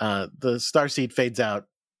 The starseed fades out,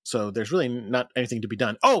 so there's really not anything to be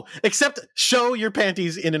done. Oh, except show your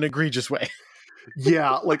panties in an egregious way.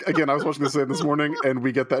 Yeah, like, again, I was watching this morning, and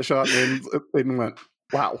we get that shot, and went,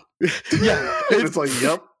 wow. Yeah. And it's like,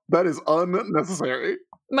 yep, that is unnecessary.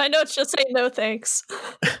 My notes just say no thanks.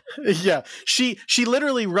 Yeah, she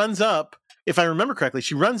literally runs up, if I remember correctly,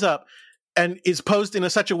 she runs up and is posed in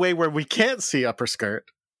such a way where we can't see upper skirt,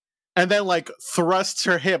 and then like thrusts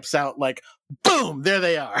her hips out like, boom, there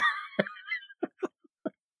they are.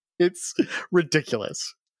 It's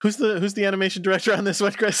ridiculous. Who's the animation director on this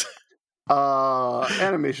one, Chris?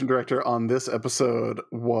 Animation director on this episode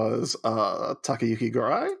was Takayuki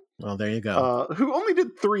Garai. Well, there you go. Who only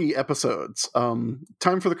did 3 episodes.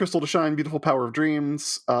 Time for the Crystal to Shine, Beautiful Power of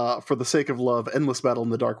Dreams, For the Sake of Love, Endless Battle in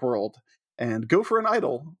the Dark World, and Go for an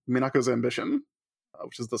Idol, Minako's Ambition,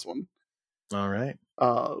 which is this one. All right.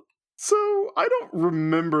 So I don't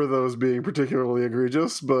remember those being particularly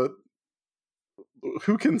egregious, but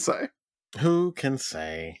who can say? Who can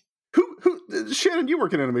say? Who? Shannon, you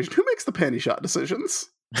work in animation. Who makes the panty shot decisions?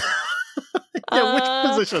 Yeah,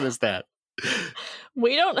 which position is that?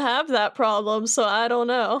 We don't have that problem, so I don't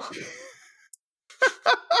know.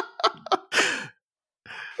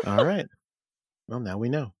 All right. Well, now we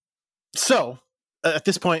know. So, at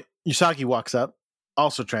this point, Usagi walks up,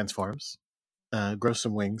 also transforms, grows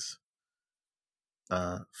some wings.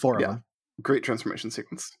 4 of them. Great transformation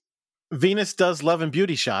sequence. Venus does Love and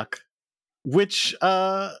Beauty Shock, which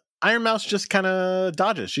Iron Mouse just kind of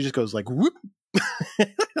dodges. She just goes like, whoop,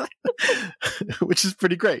 which is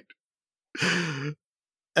pretty great.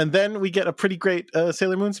 And then we get a pretty great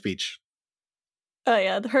Sailor Moon speech. Oh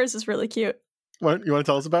yeah, hers is really cute. You want to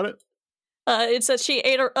tell us about it? It says she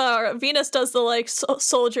ate Venus does the like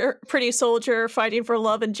pretty soldier fighting for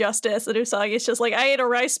love and justice, and Usagi's just like, I ate a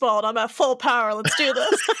rice ball and I'm at full power. Let's do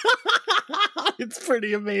this. It's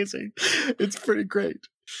pretty amazing. It's pretty great.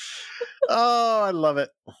 Oh, I love it.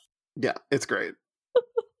 Yeah, it's great.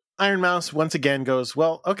 Iron Mouse once again goes,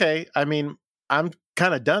 well, okay, I mean, I'm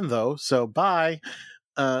kind of done though, so bye.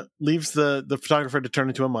 Leaves the photographer to turn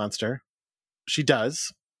into a monster. She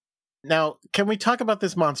does. Now, can we talk about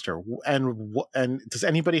this monster? And does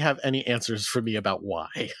anybody have any answers for me about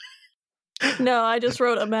why? No, I just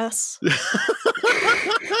wrote a mess.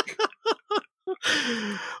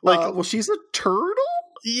 Well, she's a turtle?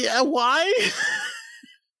 Yeah, why?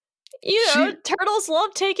 Turtles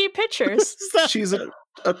love taking pictures. She's a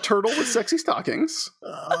turtle with sexy stockings.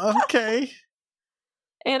 Okay.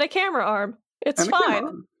 And a camera arm. It's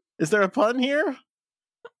fine. Is there a pun here?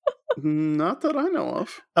 Not that I know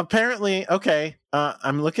of. Apparently, okay.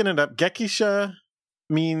 I'm looking it up. Gekisha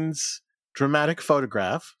means dramatic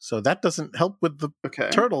photograph, so that doesn't help with the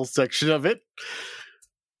turtle section of it.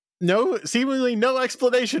 Seemingly no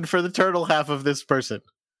explanation for the turtle half of this person.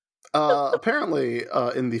 Apparently,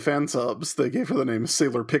 in the fan subs, they gave her the name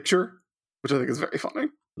Sailor Picture, which I think is very funny.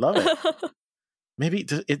 Love it. Maybe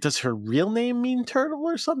does her real name mean turtle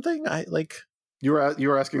or something? You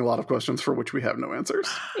were asking a lot of questions for which we have no answers.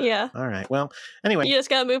 Yeah. All right. Well, anyway, you just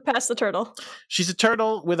gotta move past the turtle. She's a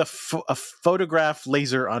turtle with a photograph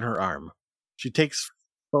laser on her arm. She takes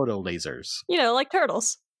photo lasers. Like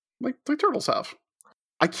turtles. Like turtles have.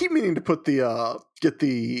 I keep meaning to put get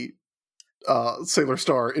the Sailor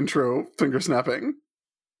Star intro finger snapping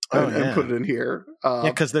and put it in here.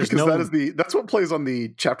 Because that's what plays on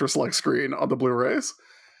the chapter select screen on the Blu-rays.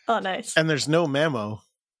 Oh, nice. And there's no Mamo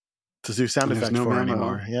to do sound effects for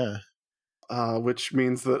anymore. Yeah. Which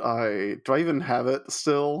means that do I even have it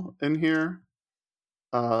still in here?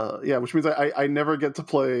 Which means I never get to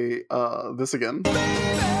play this again.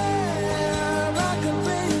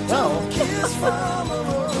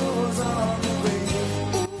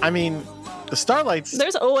 I mean, the Starlights...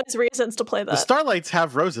 There's always reasons to play that. The Starlights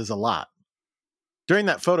have roses a lot. During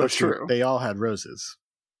that photo shoot, they all had roses.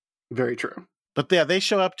 Very true. But yeah, they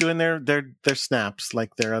show up doing their snaps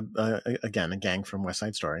like they're, again, a gang from West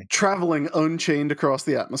Side Story. Traveling unchained across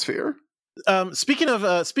the atmosphere. Speaking of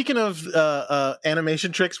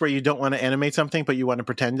animation tricks where you don't want to animate something, but you want to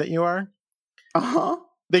pretend that you are. Uh-huh.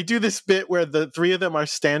 They do this bit where the three of them are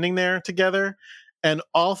standing there together, and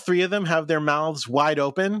all three of them have their mouths wide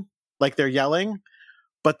open, like they're yelling.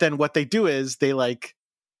 But then what they do is they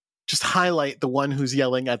just highlight the one who's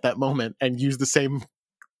yelling at that moment and use the same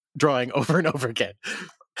drawing over and over again.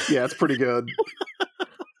 Yeah, it's pretty good.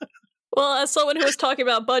 Well, as someone who was talking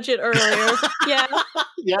about budget earlier, yeah.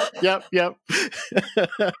 Yep.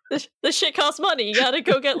 This shit costs money. You gotta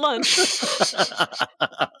go get lunch.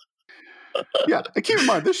 Yeah, and keep in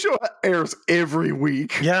mind, this show airs every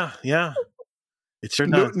week. Yeah. It sure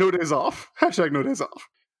does. No days off. # no days off.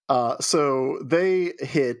 So they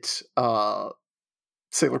hit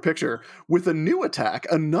Sailor Picture with a new attack,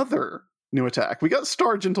 another new attack. We got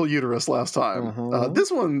Star Gentle Uterus last time. Mm-hmm. This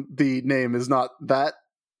one, the name is not that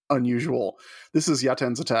unusual. This is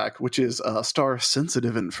Yaten's attack, which is Star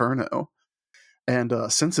Sensitive Inferno. And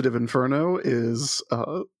Sensitive Inferno is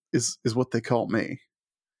what they call me.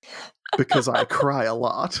 Because I cry a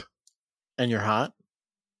lot. And you're hot?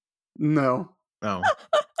 No. Oh.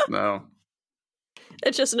 No.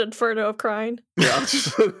 It's just an inferno of crying. Yeah,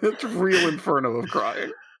 it's a real inferno of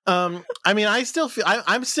crying. I mean, I still feel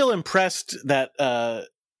I'm still impressed that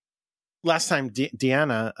last time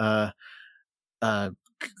Deanna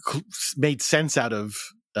made sense out of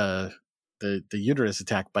the uterus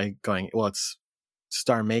attack by going, well, it's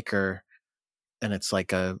Star Maker, and it's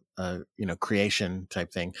like a creation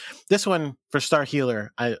type thing. This one for Star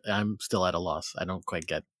Healer, I'm still at a loss. I don't quite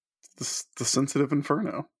get the Sensitive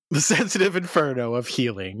Inferno. The Sensitive Inferno of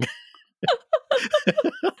healing.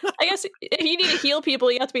 I guess if you need to heal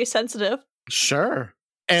people, you have to be sensitive. Sure.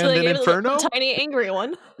 And so an inferno? A tiny angry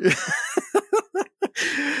one.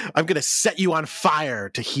 I'm going to set you on fire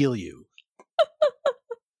to heal you.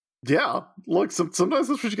 Yeah. Look, sometimes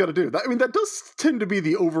that's what you got to do. That does tend to be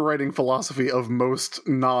the overriding philosophy of most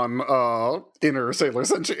non-inner Sailor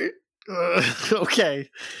Senshi. Okay.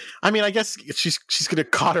 I mean, I guess she's going to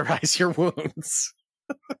cauterize your wounds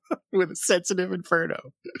with a sensitive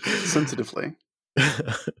inferno. Sensitively.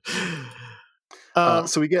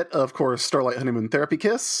 So we get, of course, Starlight Honeymoon Therapy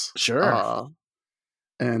Kiss. Sure.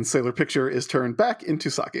 And Sailor Picture is turned back into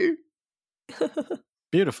Saki.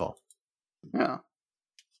 Beautiful. Yeah.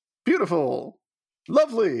 Beautiful.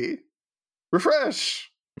 Lovely.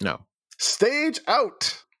 Refresh. No. Stage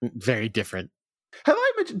out. Very different. Have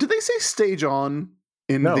I mentioned, did they say stage on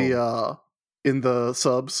in the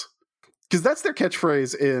subs? Because that's their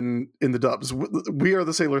catchphrase in the dubs. We are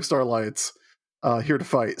the Sailor Starlights, here to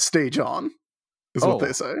fight. Stage on is what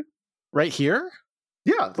they say. Right here?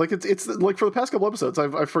 Yeah, like it's like for the past couple episodes,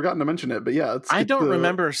 I've forgotten to mention it, but yeah, I don't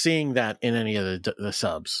remember seeing that in any of the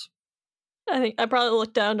subs. I think I probably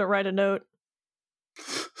looked down to write a note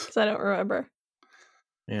because I don't remember.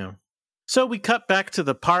 Yeah. So we cut back to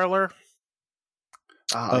the parlor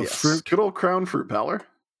of fruit. Good old Crown Fruit Parlor.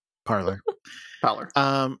 Parlor.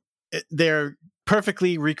 They're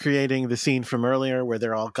perfectly recreating the scene from earlier where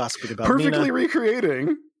they're all gossiping about perfectly Mina.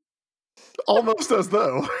 Recreating, almost as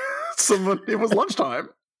though it was lunchtime.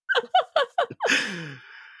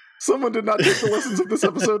 Someone did not take the lessons of this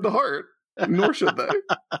episode to heart, nor should they.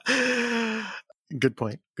 Good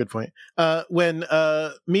point. When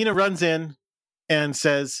Mina runs in and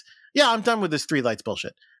says, "Yeah, I'm done with this Three Lights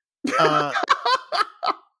bullshit."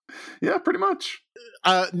 Yeah, pretty much.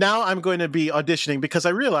 Now I'm going to be auditioning because I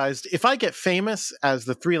realized if I get famous as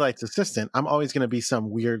the Three Lights assistant, I'm always going to be some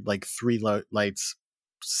weird like Three Lights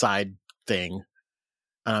side thing.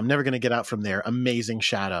 And I'm never going to get out from their amazing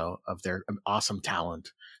shadow of their awesome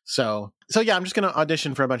talent. So yeah, I'm just going to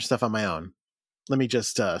audition for a bunch of stuff on my own. Let me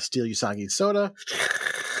just steal Usagi's soda.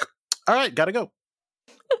 All right, gotta go.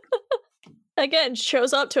 Again,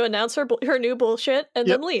 shows up to announce her new bullshit and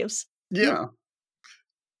then leaves. Yeah.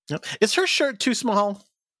 Yep. Is her shirt too small?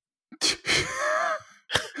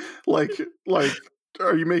 like,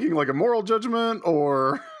 are you making like a moral judgment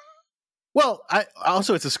or? Well,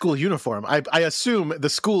 it's a school uniform. I assume the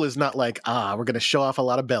school is not like, we're going to show off a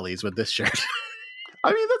lot of bellies with this shirt.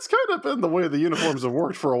 I mean, that's kind of been the way the uniforms have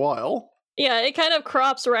worked for a while. Yeah, it kind of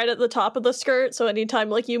crops right at the top of the skirt, so anytime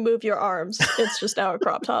like you move your arms, it's just now a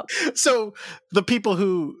crop top. So the people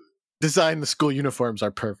who design the school uniforms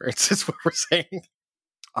are perverts, is what we're saying.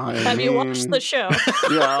 Have you watched the show?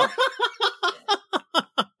 Yeah.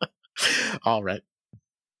 All right.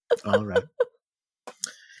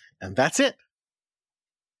 And that's it.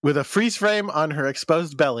 With a freeze frame on her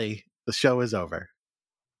exposed belly, the show is over.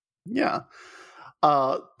 Yeah.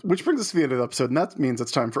 Which brings us to the end of the episode, and that means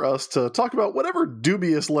it's time for us to talk about whatever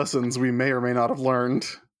dubious lessons we may or may not have learned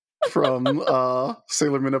from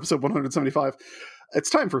Sailor Moon episode 175. It's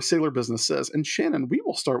time for Sailor Business Says, and Shannon, we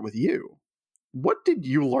will start with you. What did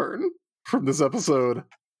you learn from this episode,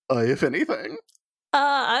 if anything?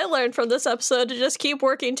 I learned from this episode to just keep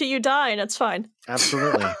working till you die, and it's fine.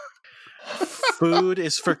 Absolutely. Food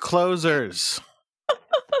is for closers.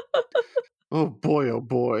 Oh boy.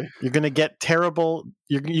 You're going to get terrible.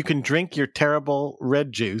 You can drink your terrible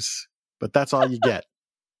red juice, but that's all you get.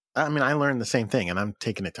 I mean, I learned the same thing, and I'm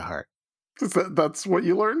taking it to heart. That's what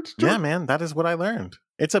you learned, George? Yeah, man, that is what I learned.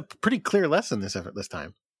 It's a pretty clear lesson this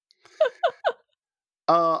time.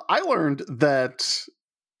 I learned that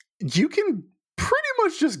you can pretty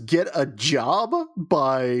much just get a job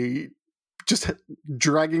by just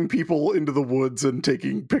dragging people into the woods and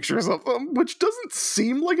taking pictures of them, which doesn't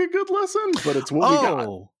seem like a good lesson, but it's what we got.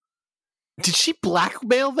 Did she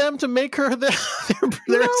blackmail them to make her their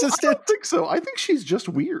assistant? I don't think so. I think she's just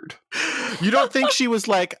weird. You don't think she was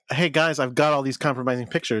like, hey guys, I've got all these compromising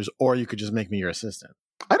pictures, or you could just make me your assistant?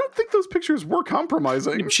 I don't think those pictures were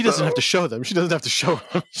compromising. She doesn't have to show them.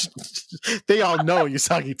 They all know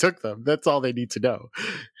Usagi took them. That's all they need to know.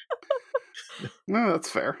 No, that's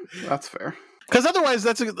fair. Because otherwise,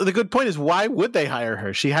 the good point is, why would they hire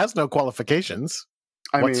her? She has no qualifications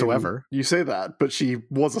whatsoever. You say that, but she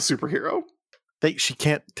was a superhero. She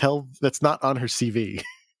can't tell. That's not on her CV.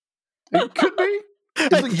 It could be.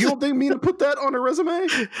 You don't think me to put that on her resume?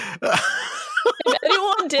 If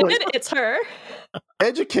anyone did, it's her.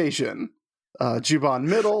 Education. Juban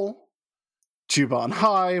Middle. Juban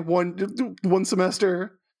High. One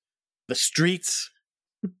semester. The streets.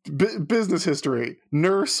 Business history.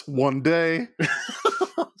 Nurse. 1 day.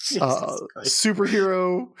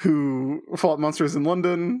 Superhero who fought monsters in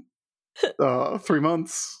London. 3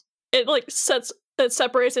 months. It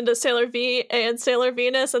separates into Sailor V and Sailor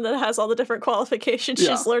Venus, and then has all the different qualifications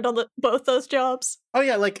she's learned on both those jobs. Oh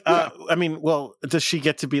yeah, I mean, well, does she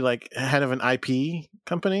get to be like head of an IP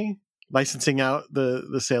company, licensing out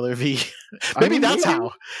the Sailor V? Maybe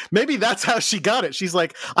that's how she got it. She's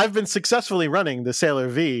like, I've been successfully running the Sailor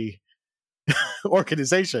V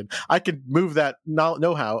organization. I could move that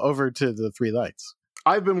know-how over to the Three Lights.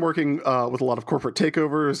 I've been working with a lot of corporate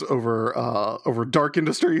takeovers over dark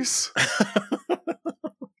industries.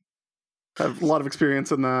 I have a lot of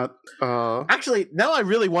experience in that. Actually, now I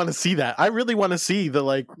really want to see that. I really want to see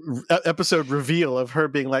the episode reveal of her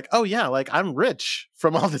being like, "Oh yeah, I'm rich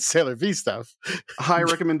from all this Sailor V stuff." High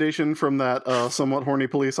recommendation from that somewhat horny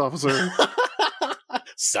police officer.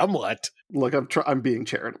 Somewhat. Look, I'm being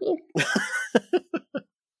charitable.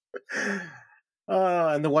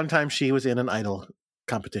 And the one time she was in an idol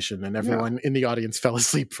competition, and everyone in the audience fell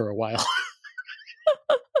asleep for a while.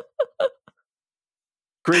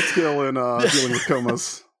 Great skill in dealing with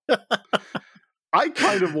comas. I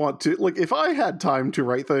kind of want to, if I had time to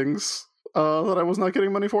write things that I was not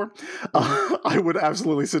getting money for, I would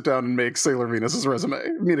absolutely sit down and make Sailor Venus's resume,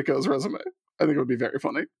 Minako's resume. I think it would be very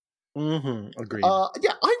funny. Mm-hmm. Agreed.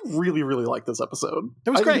 Yeah, I really, really like this episode.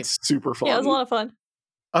 It was great. It's super fun. Yeah, it was a lot of fun.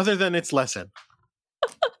 Other than its lesson.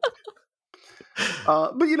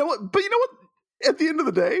 But you know what? At the end of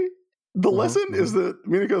the day, the lesson is that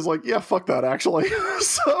Minako's like, yeah, fuck that, actually.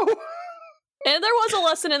 So And there was a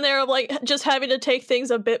lesson in there of like just having to take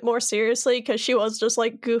things a bit more seriously because she was just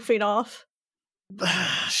like goofing off.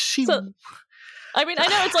 I mean, I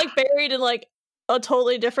know it's like buried in like a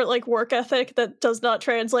totally different like work ethic that does not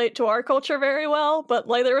translate to our culture very well, but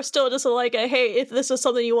like there was still just like a hey, if this is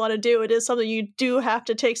something you want to do, it is something you do have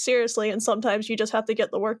to take seriously, and sometimes you just have to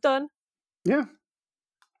get the work done. Yeah.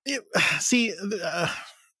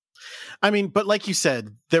 I mean, but like you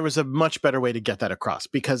said, there was a much better way to get that across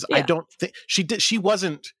because I don't think she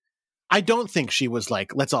wasn't. I don't think she was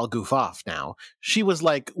like, let's all goof off now. She was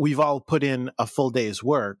like, we've all put in a full day's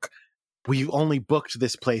work. We've only booked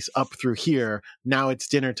this place up through here. Now it's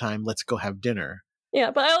dinner time. Let's go have dinner.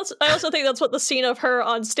 Yeah, but I also think that's what the scene of her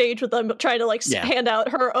on stage with them trying to like hand out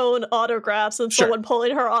her own autographs and someone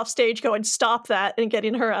pulling her off stage going, stop that, and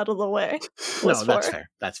getting her out of the way. No, that's fair.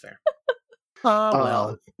 That's fair.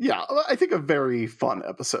 Well, yeah, I think a very fun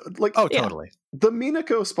episode. Like, totally. The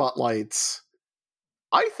Minako spotlights,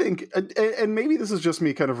 I think, and maybe this is just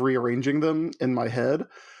me kind of rearranging them in my head,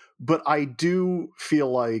 but I do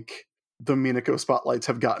feel like the Minako spotlights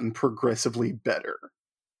have gotten progressively better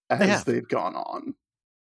as they've gone on.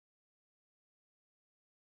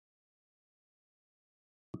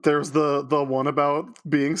 There's the one about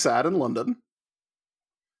being sad in London.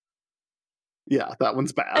 Yeah, that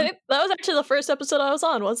one's bad. I think that was actually the first episode I was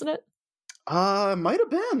on, wasn't it? Might have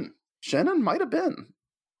been. Shannon might have been.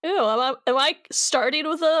 Ew, am I starting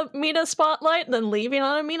with a Mina spotlight and then leaving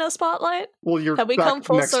on a Mina spotlight? Well, you're have we back come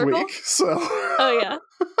full next circle? Week, so. Oh yeah.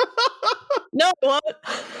 No, what?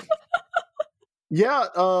 Yeah,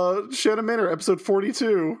 Shannon Manor, episode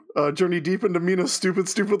 42, Journey Deep into Mina's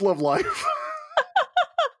Stupid Love Life.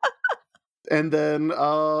 And then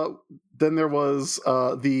there was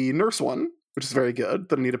the nurse one, which is very good,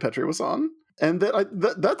 that Anita Petrie was on. And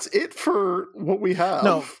that's it for what we have.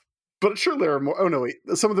 No. But sure, there are more. Oh, no, wait.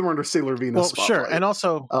 Some of them are under Sailor Venus spotlight. Sure. And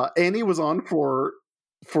also... Annie was on for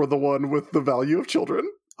the one with the value of children.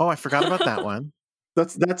 Oh, I forgot about that one.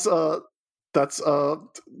 That's the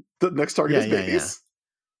next target is babies. Yeah.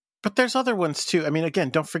 But there's other ones, too. I mean, again,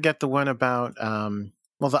 don't forget the one about,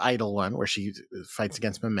 the idol one, where she fights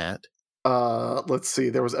against Mehmet. Let's see.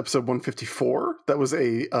 There was episode 154. That was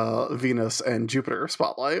a Venus and Jupiter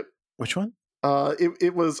spotlight. Which one?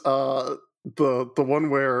 It was the one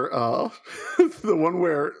where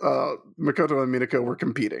Makoto and Minako were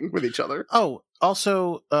competing with each other. Oh,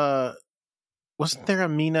 also, wasn't there a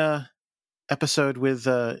Mina episode with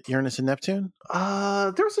Uranus and Neptune?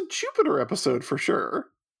 There was a Jupiter episode for sure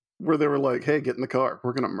where they were like, "Hey, get in the car.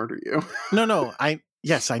 We're gonna murder you." No.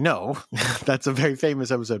 Yes, I know. That's a very famous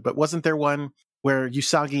episode. But wasn't there one where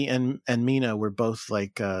Usagi and Mina were both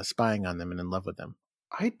like spying on them and in love with them?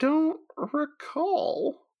 I don't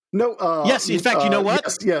recall. No. Yes, in fact, you know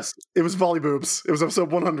what? Yes. It was Volley Boobs. It was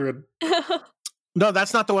episode 100. No,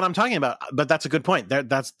 that's not the one I'm talking about. But that's a good point.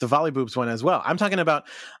 That's the Volley Boobs one as well. I'm talking about,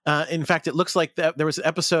 in fact, it looks like there was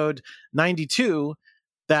episode 92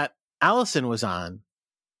 that Allison was on.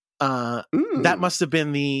 That must have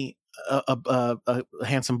been a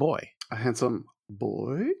handsome boy. A handsome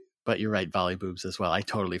boy? But you're right, Volley Boobs as well. I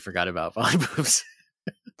totally forgot about Volley Boobs.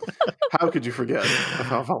 How could you forget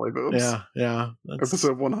about Volley Boobs? Yeah.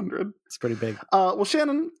 Episode 100. It's pretty big. Well,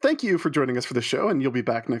 Shannon, thank you for joining us for the show, and you'll be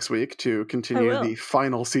back next week to continue the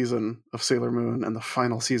final season of Sailor Moon and the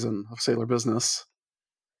final season of Sailor Business.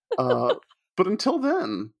 But until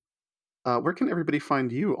then, where can everybody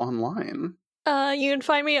find you online? You can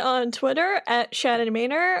find me on Twitter at Shannon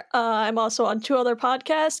Manor. I'm also on 2 other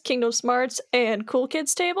podcasts, Kingdom Smarts and Cool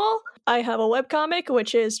Kids Table. I have a webcomic,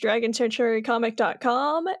 which is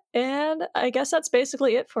DragonSanctuaryComic.com, and I guess that's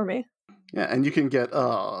basically it for me. Yeah, and you can get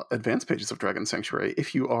advanced pages of Dragon Sanctuary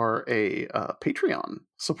if you are a Patreon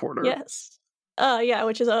supporter. Yes.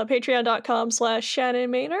 Which is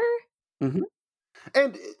patreon.com/Shannon Manor. Mm-hmm.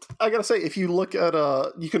 And I gotta say, if you look at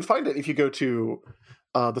you can find it if you go to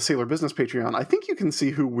the Sailor Business Patreon. I think you can see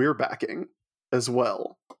who we're backing as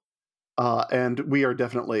well. And we are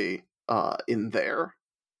definitely in there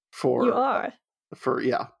for you are.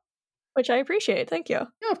 Which I appreciate. Thank you.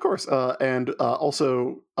 Yeah, of course. And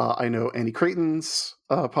also I know Annie Creighton's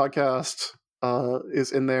podcast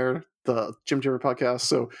is in there, the Jim Jimmer podcast.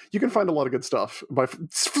 So you can find a lot of good stuff by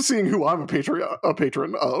seeing who I'm a patron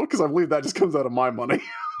of, because I believe that just comes out of my money.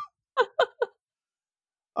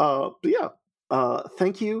 But yeah.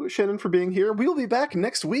 Thank you, Shannon, for being here. We will be back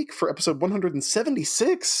next week for episode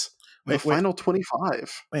 176, the final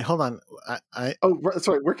 25. Wait, hold on.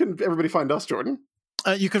 Sorry. Where can everybody find us, Jordan?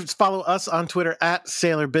 You can follow us on Twitter at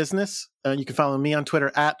Sailor Business. You can follow me on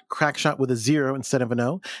Twitter at Crackshot with a 0 instead of an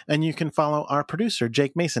O. And you can follow our producer,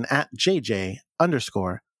 Jake Mason, at JJ_Mason.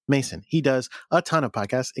 Mason. He does a ton of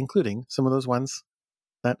podcasts, including some of those ones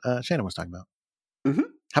that Shannon was talking about.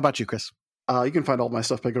 Mm-hmm. How about you, Chris? You can find all my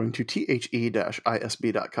stuff by going to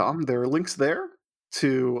the-isb.com. There are links there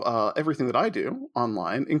to everything that I do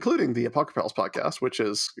online, including the Apocryphals podcast, which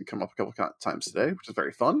has come up a couple of times today, which is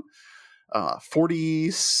very fun.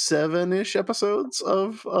 47-ish episodes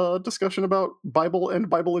of discussion about Bible and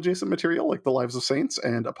Bible-adjacent material, like the Lives of Saints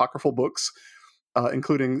and apocryphal books,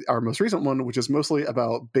 including our most recent one, which is mostly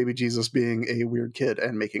about baby Jesus being a weird kid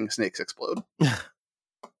and making snakes explode.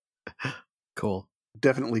 Cool.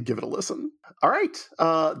 Definitely give it a listen. All right.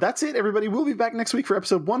 That's it, everybody. We'll be back next week for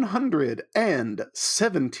episode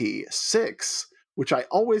 176, which I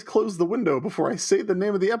always close the window before I say the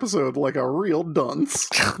name of the episode like a real dunce.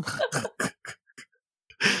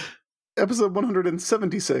 Episode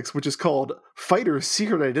 176, which is called Fighter's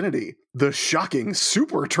Secret Identity, The Shocking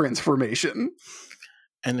Super Transformation.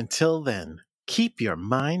 And until then, keep your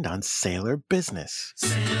mind on sailor business.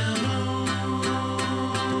 Sail on.